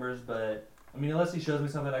slugging numbers, but I mean, unless he shows me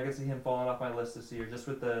something, I could see him falling off my list this year. Just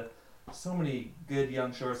with so many good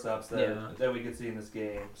young shortstops that we could see in this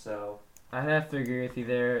game. So I'd have to agree with you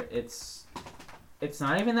there. It's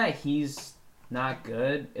not even that he's not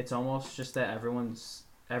good. It's almost just that everyone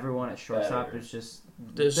at shortstop Better. is just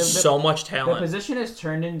There's the- so much the talent. position is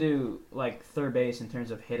turned into like third base in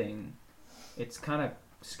terms of hitting. It's kind of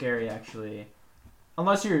scary actually,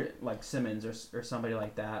 unless you're like Simmons or somebody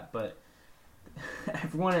like that. But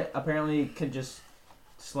everyone apparently can just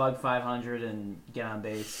slug 500 and get on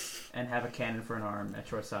base and have a cannon for an arm at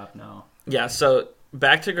shortstop. No. Yeah, so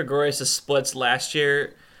back to Gregorius' splits last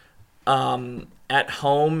year. At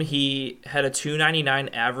home, he had a 299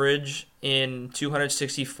 average in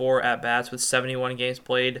 264 at-bats with 71 games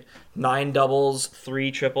played, 9 doubles,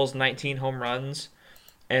 3 triples, 19 home runs.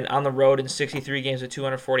 And on the road in 63 games with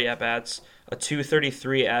 240 at-bats, a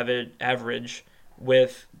 233 average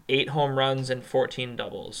with 8 home runs and 14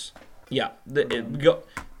 doubles. Yeah.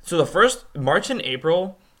 So the first March and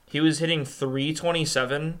April, he was hitting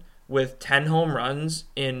 327 with 10 home runs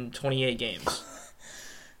in 28 games.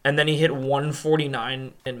 And then he hit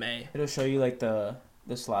 149 in May. It'll show you like the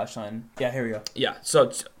slash line. Yeah, here we go. Yeah,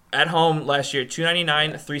 so at home last year,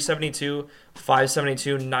 299, 372,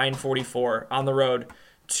 572, 944. On the road,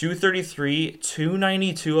 233,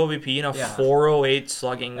 292 OVP, and a Yeah. 408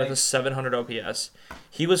 slugging with a 700 OPS.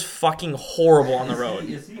 He was fucking horrible on the road.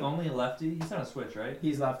 Is he only a lefty? He's not a switch, right?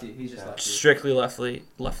 He's lefty. He's just Yeah. lefty. Strictly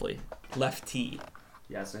lefty.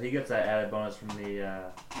 Yeah, so he gets that added bonus from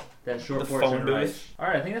that short The portion phone right. booth. All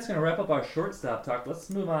right, I think that's going to wrap up our shortstop talk. Let's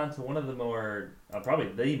move on to one of the more, probably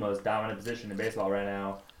the most dominant position in baseball right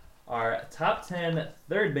now. Our top 10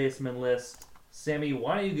 third baseman list. Sammy,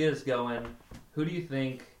 why don't you get us going? Who do you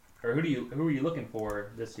think, or who are you looking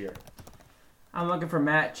for this year? I'm looking for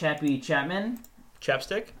Matt Chappie Chapman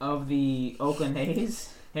Chapstick? of the Oakland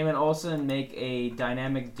A's. Him and Olsen make a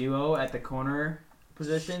dynamic duo at the corner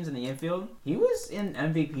positions in the infield. He was in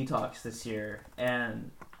MVP talks this year, and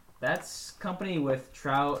that's company with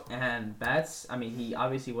Trout and Betts. I mean, he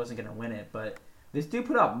obviously wasn't going to win it, but this dude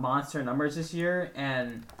put up monster numbers this year,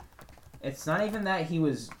 and it's not even that he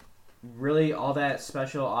was really all that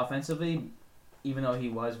special offensively, even though he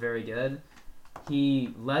was very good.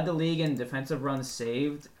 He led the league in defensive runs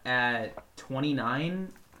saved at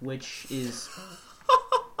 29, which is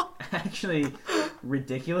actually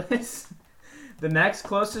ridiculous. The next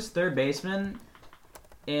closest third baseman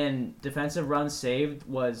in defensive runs saved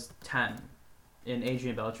was 10 in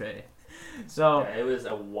Adrian Beltre. So Yeah, it was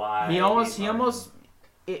a wide. he almost,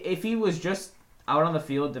 if he was just out on the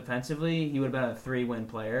field defensively, he would have been a 3-win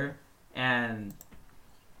player, and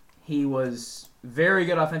he was very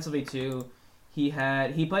good offensively too. He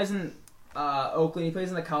plays in Oakland. He plays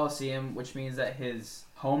in the Coliseum, which means that his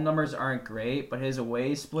home numbers aren't great, but his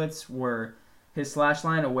away splits were, his slash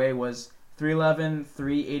line away was 311,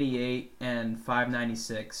 388, and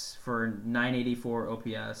 596 for 984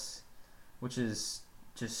 OPS, which is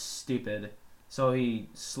just stupid. So he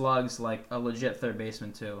slugs like a legit third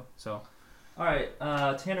baseman too. So All right,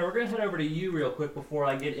 Tanner, we're gonna head over to you real quick before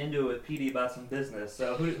I get into it with PD about some business.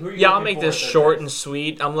 So who are you? Yeah, I'll looking make for this at third short base? and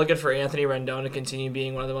sweet. I'm looking for Anthony Rendon to continue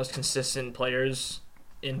being one of the most consistent players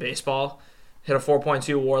in baseball. Hit a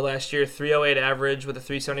 4.2 WAR last year, 308 average with a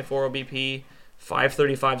 374 OBP,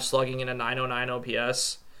 535 slugging, and a 909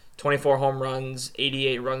 OPS. 24 home runs,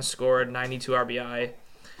 88 runs scored, 92 RBI.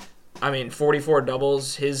 I mean, 44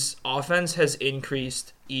 doubles. His offense has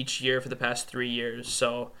increased each year for the past 3 years,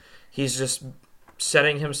 so he's just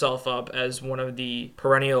setting himself up as one of the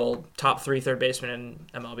perennial top 3 third basemen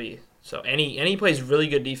in MLB. So, and he plays really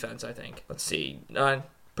good defense, I think. Let's see.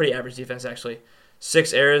 Pretty average defense, actually.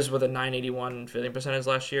 6 errors with a 981 fielding percentage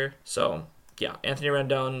last year. So, yeah, Anthony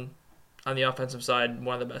Rendon on the offensive side,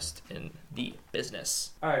 one of the best in the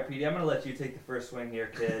business. All right, PD, I'm going to let you take the first swing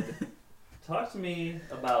here, kid. Talk to me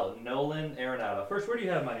about Nolan Arenado. First, where do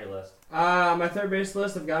you have him on your list? My third base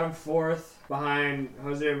list, I've got him 4th behind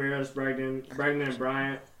Jose Ramirez, Bregman, and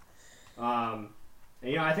Bryant. And,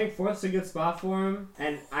 I think 4th's a good spot for him.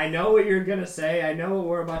 And I know what you're gonna say. I know what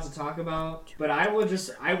we're about to talk about. But I will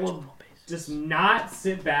just not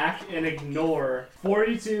sit back and ignore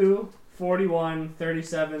 42, 41,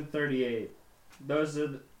 37, 38. Those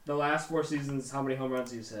are the last 4 seasons. How many home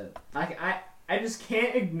runs he's hit? I just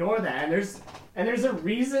can't ignore that. And there's a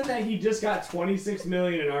reason that he just got $26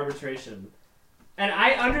 million in arbitration. And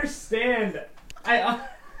I understand. I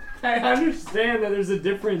understand that there's a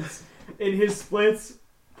difference in his splits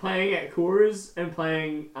playing at Coors and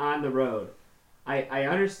playing on the road. I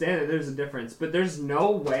understand that there's a difference, but there's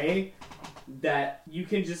no way that you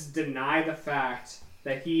can just deny the fact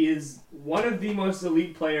that he is one of the most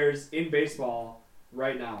elite players in baseball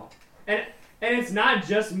right now. And it's not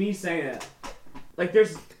just me saying it. Like,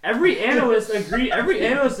 there's every analyst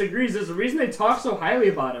agrees there's a reason they talk so highly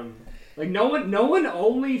about him. Like, no one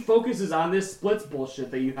only focuses on this splits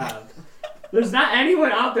bullshit that you have. There's not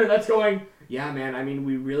anyone out there that's going, yeah, man, I mean,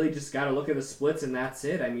 we really just got to look at the splits and that's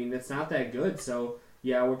it. I mean, it's not that good, so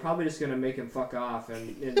yeah, we're probably just going to make him fuck off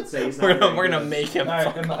and say he's not We're gonna make him. All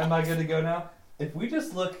right, am I good to go now? If we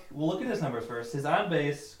just we'll look at his numbers first. His on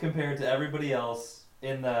base compared to everybody else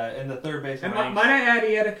in the third base And ranks. might I add,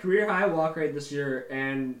 he had a career high walk rate this year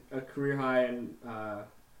and a career high in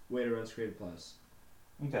weighted runs created plus.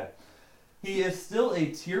 Okay. He is still a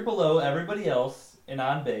tier below everybody else in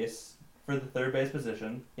on base for the third base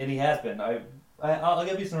position, and he has been. I'll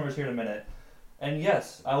give you some numbers here in a minute. And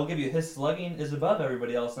yes, I will give you his slugging is above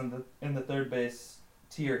everybody else in the third base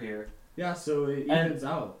tier here. Yeah, so it And- evens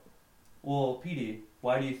out. Well, PD,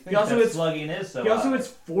 why do you think He also that hits- slugging is so He also high? hits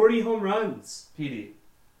 40 home runs. PD,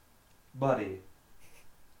 buddy,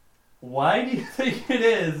 why do you think it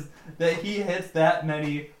is that he hits that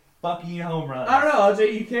many fucking home runs? I don't know,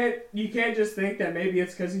 LJ. You can't just think that maybe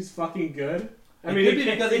it's because he's fucking good. I It mean, could it be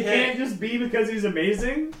can't, because he it hit- can't just be because he's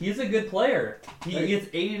amazing. He's a good player. He Like- gets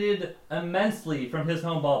aided immensely from his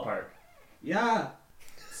home ballpark. Yeah,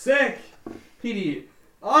 sick, PD,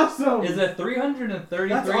 awesome. is a 333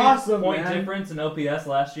 That's awesome, point man. difference in OPS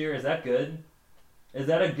last year, is that good? Is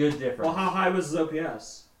that a good difference? Well, how high was his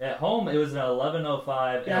OPS? At home, it was an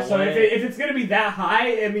 1105. Yeah, and so away- if it's gonna be that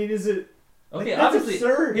high, I mean, is it? Okay, like, that's obviously,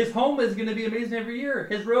 absurd. his home is going to be amazing every year.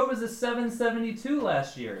 His road was a 772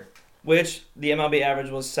 last year. Which the MLB average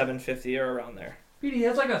was 750 or around there. PD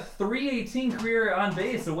has like a 318 career on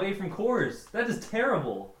base away from Coors. That is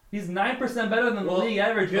terrible. He's 9% better than the Well, league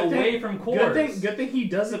average good away thing- from Coors. Good thing he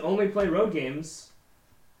doesn't only play road games.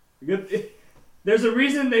 There's a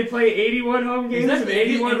reason they play 81 home games Exactly. and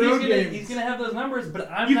 81 road he's games. He's gonna have those numbers, but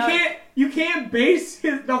I'm You not. can't. can't base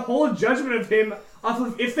the whole judgment of him off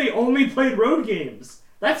of if they only played road games.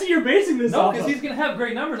 That's what you're basing this No, off because of. he's gonna have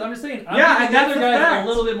great numbers. I'm just saying. Yeah, and the that's other a guys fact. a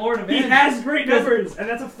little bit more advantage. He has great numbers, and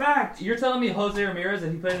that's a fact. You're telling me Jose Ramirez,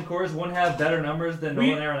 if he played in Coors, wouldn't have better numbers than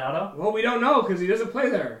Nolan Arenado? Well, we don't know because he doesn't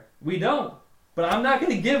play there. We don't. But I'm not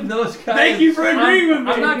gonna give those guys. Thank you for agreeing with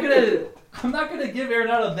me. I'm not gonna give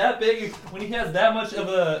Arenado that big when he has that much of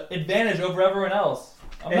a advantage over everyone else.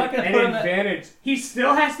 I'm not gonna an put him at. advantage. He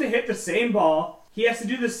still has to hit the same ball. He has to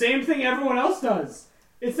do the same thing everyone else does.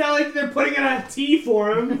 It's not like they're putting it on a tee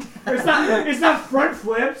for him. Or it's not front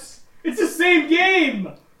flips. It's the same game.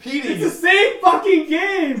 Petey, It's the same fucking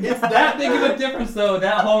game. it's that big of a difference though,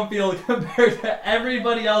 that home field compared to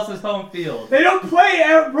everybody else's home field. They don't play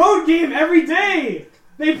a road game every day.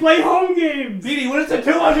 They play home games. Petey, when it's a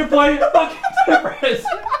 200 play fucking difference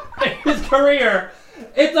in his career,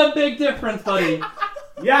 it's a big difference, buddy.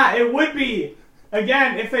 Yeah, it would be.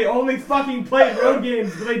 Again, if they only fucking played road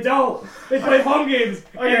games, but they don't. They play home games.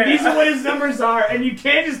 And these are what his numbers are, and you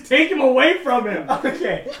can't just take him away from him.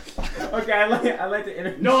 Okay, I like to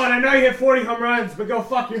interview. No, and I know you hit 40 home runs, but go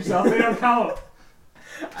fuck yourself. They don't count.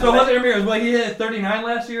 So Jose Ramirez, well, he hit 39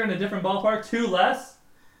 last year in a different ballpark, 2 less.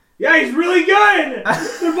 Yeah, he's really good.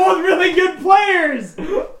 They're both really good players.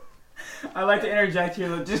 I like to interject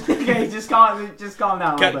here. Just calm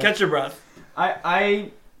down a little bit. Catch your breath.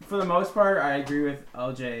 I for the most part, I agree with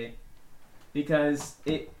LJ because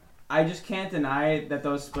I just can't deny that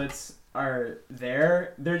those splits are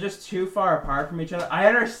there. They're just too far apart from each other. I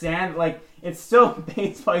understand, like, it's still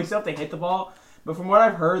baseball. You still have to hit the ball, but from what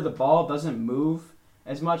I've heard, the ball doesn't move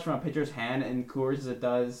as much from a pitcher's hand in Coors as it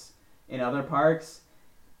does in other parks.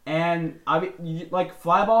 And like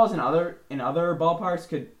fly balls in other ballparks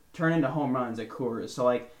could turn into home runs at Coors. So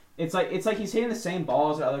it's like he's hitting the same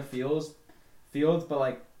balls at other fields, but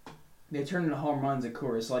like they turn into home runs at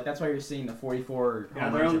Coors. So like that's why you're seeing the 44 Yeah,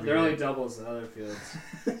 home they're runs only, every they're year. only doubles in other fields.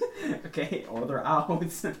 Okay, or they're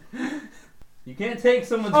outs. You can't take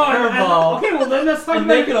someone's Oh, curveball okay, well then let's talk and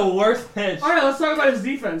about make it a worse pitch. All right, let's talk about his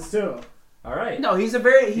defense too. All right. No, he's a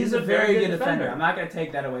very He's a very good good defender. defender. I'm not gonna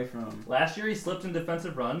take that away from him. Last year he slipped in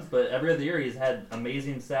defensive runs, but every other year he's had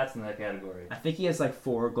amazing stats in that category. I think he has like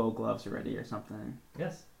 4 Gold Gloves already or something.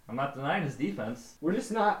 Yes, I'm not denying his defense. We're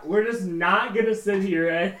just not gonna sit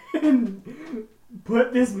here and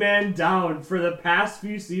put this man down for the past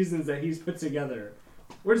few seasons that he's put together.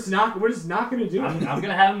 We're just not gonna do I'm it.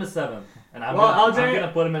 gonna have him at 7th, and I'm Well,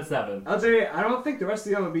 gonna put him at 7. LJ, I don't think the rest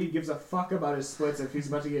of the MLB gives a fuck about his splits if he's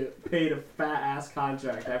about to get paid a fat ass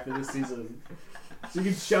contract after this season. So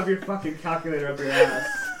you can shove your fucking calculator up your ass.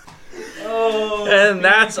 Oh, And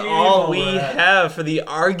that's PPP all we rat. have for the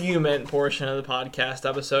argument portion of the podcast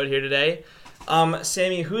episode here today.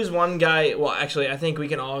 Sammy, who's one guy? Well, actually, I think we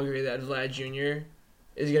can all agree that Vlad Jr.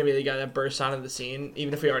 is going to be the guy that bursts onto the scene,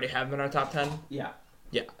 even if we already have him in our top 10. Yeah.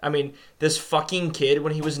 Yeah, I mean, this fucking kid,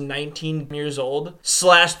 when he was 19 years old,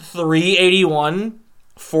 slashed 381,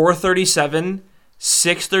 437,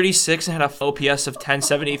 636, and had a OPS of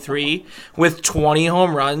 1073 with 20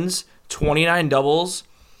 home runs, 29 doubles.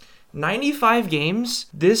 95 games,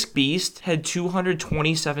 this beast had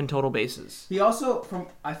 227 total bases. He also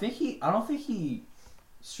I don't think he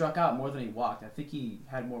struck out more than he walked. I think he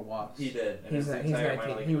had more walks. He did. He's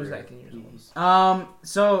 19 years old.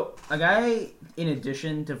 So a guy in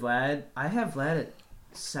addition to Vlad, I have Vlad at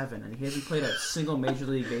 7, and he hasn't played a single Major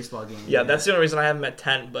League Baseball game. Yeah, that's the only reason I have him at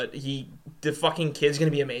 10. But the fucking kid's gonna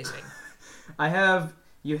be amazing. I have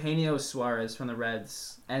Eugenio Suarez from the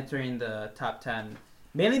Reds entering the top 10,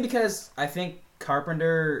 mainly because I think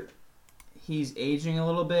Carpenter, he's aging a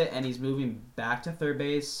little bit, and he's moving back to third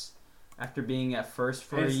base after being at first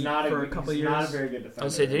for a couple years. He's not a very good defender. I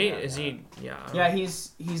would say, is he? Yeah. Yeah,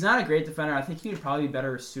 he's not a great defender. I think he would probably be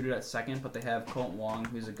better suited at second, but they have Colton Wong,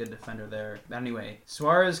 who's a good defender there. Anyway,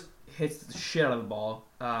 Suarez hits the shit out of the ball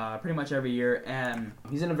pretty much every year, and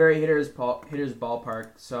he's in a very hitter's ballpark.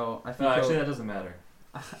 So I think Actually, that doesn't matter.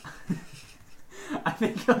 I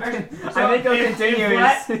think he'll If continue.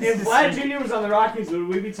 If Vlad Jr. was on the Rockies, would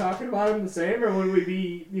we be talking about him the same, or would we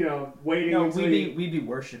be, waiting No, until we'd be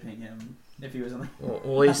worshiping him if he was on the.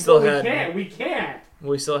 Well, he still Well, had. we can't.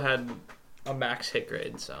 We still had a max hit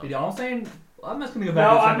grade. So. But all I'm saying, I'm not gonna go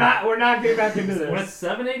No, back. I'm not. We're not getting back into When it's this.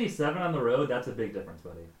 787 on the road, that's a big difference,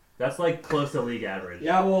 buddy. That's like close to league average.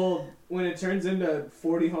 Yeah, well, when it turns into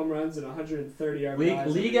 40 home runs and 130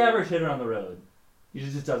 RBIs, League average hitter on the road. It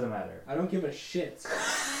just doesn't matter. I don't give a shit.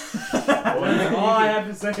 Well, That's all I have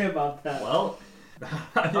to say about that. Well,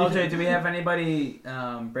 OJ, do we have anybody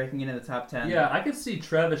breaking into the top 10? Yeah, I could see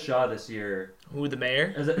Travis Shaw this year Who, the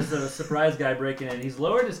mayor? as a surprise guy breaking in. He's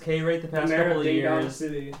lowered his K rate the The past mayor couple of of Ding Dong years.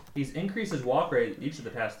 City. He's increased his walk rate each of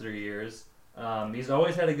the past 3 years. He's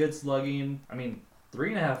always had a good slugging. I mean,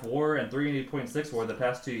 3.5 WAR and 3.6 WAR the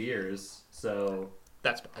past 2 years. So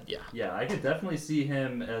That's bad, yeah. yeah, I could definitely see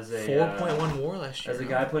him as a 4.1 WAR last year. as a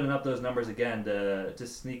guy putting up those numbers again to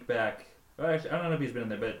sneak back. Well, actually, I don't know if he's been in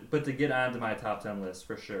there, but to get onto my top 10 list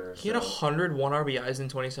for sure. He had 101 RBIs in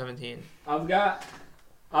 2017. I've got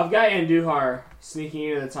Andujar sneaking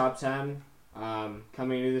into the top 10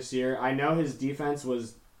 coming into this year. I know his defense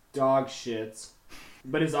was dog shit,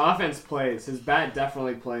 but his offense plays. His bat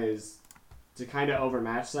definitely plays to kind of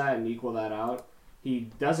overmatch that and equal that out. He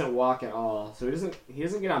doesn't walk at all, so he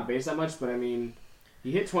doesn't get on base that much. But I mean,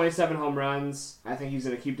 he hit 27 home runs. I think he's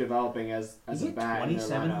gonna keep developing as He a hit bat. in their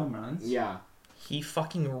 27 lineup. home runs? Yeah, He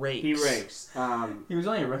fucking rakes. he rakes. He was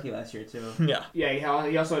only a rookie last year, too. Yeah. Yeah,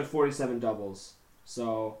 he also had 47 doubles.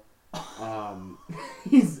 So,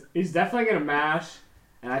 he's definitely gonna mash,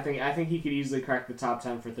 and I think he could easily crack the top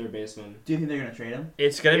 10 for third baseman. Do you think they're going to trade him?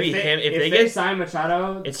 It's gonna be him. If they they get, sign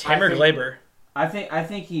Machado, it's him or Glaber. I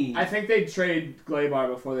think he... I think they trade Gleyber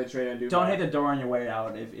before they trade Andujar. Don't hit the door on your way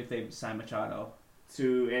out if they sign Machado.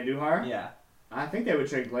 to Andujar. Yeah. I think they would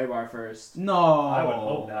trade Gleyber first. No. I would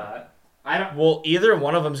hope not. I don't. Well, either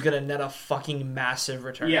one of them's gonna net a fucking massive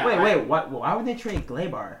return. Yeah. Wait, what? Why would they trade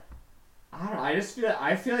Glaber? I don't know.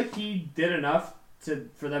 I feel like he did enough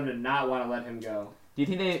for them to not want to let him go. Do you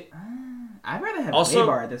think they... I'd rather have Also-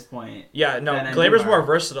 Glaber at this point. Yeah, no, Than Glaber's Andujar. more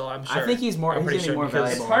versatile, I'm sure. I think he's more... I'm He's pretty going to sure be more because-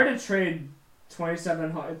 It's valuable. hard to trade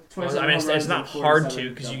 27 Well, home I mean, it's runs not and hard 47 to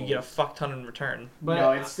because you doubles. get a fuck ton in return. But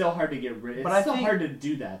no, it's still hard to get rid. It's but I still think- hard to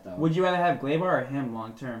do that though. would you rather have Glaber or him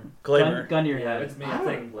long term? Glaber. Gun to your Yeah, head. it's me. I I don't-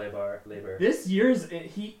 think Glaber. This year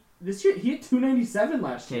he hit 297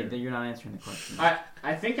 last year. Okay, you're not answering the question.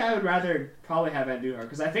 I think I would rather probably have Andujar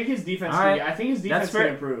because I think his defense. All right. I think his defense fair.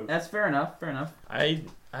 can improve. That's fair enough. Fair enough.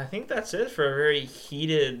 I think that's it for a very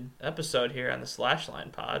heated episode here on the Slash Line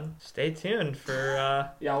Pod. Stay tuned for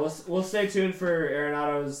Yeah, we'll stay tuned for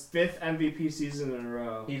Arenado's 5th MVP season in a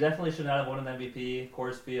row. He definitely should not have won an MVP.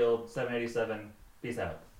 Coors Field, 787. Peace out.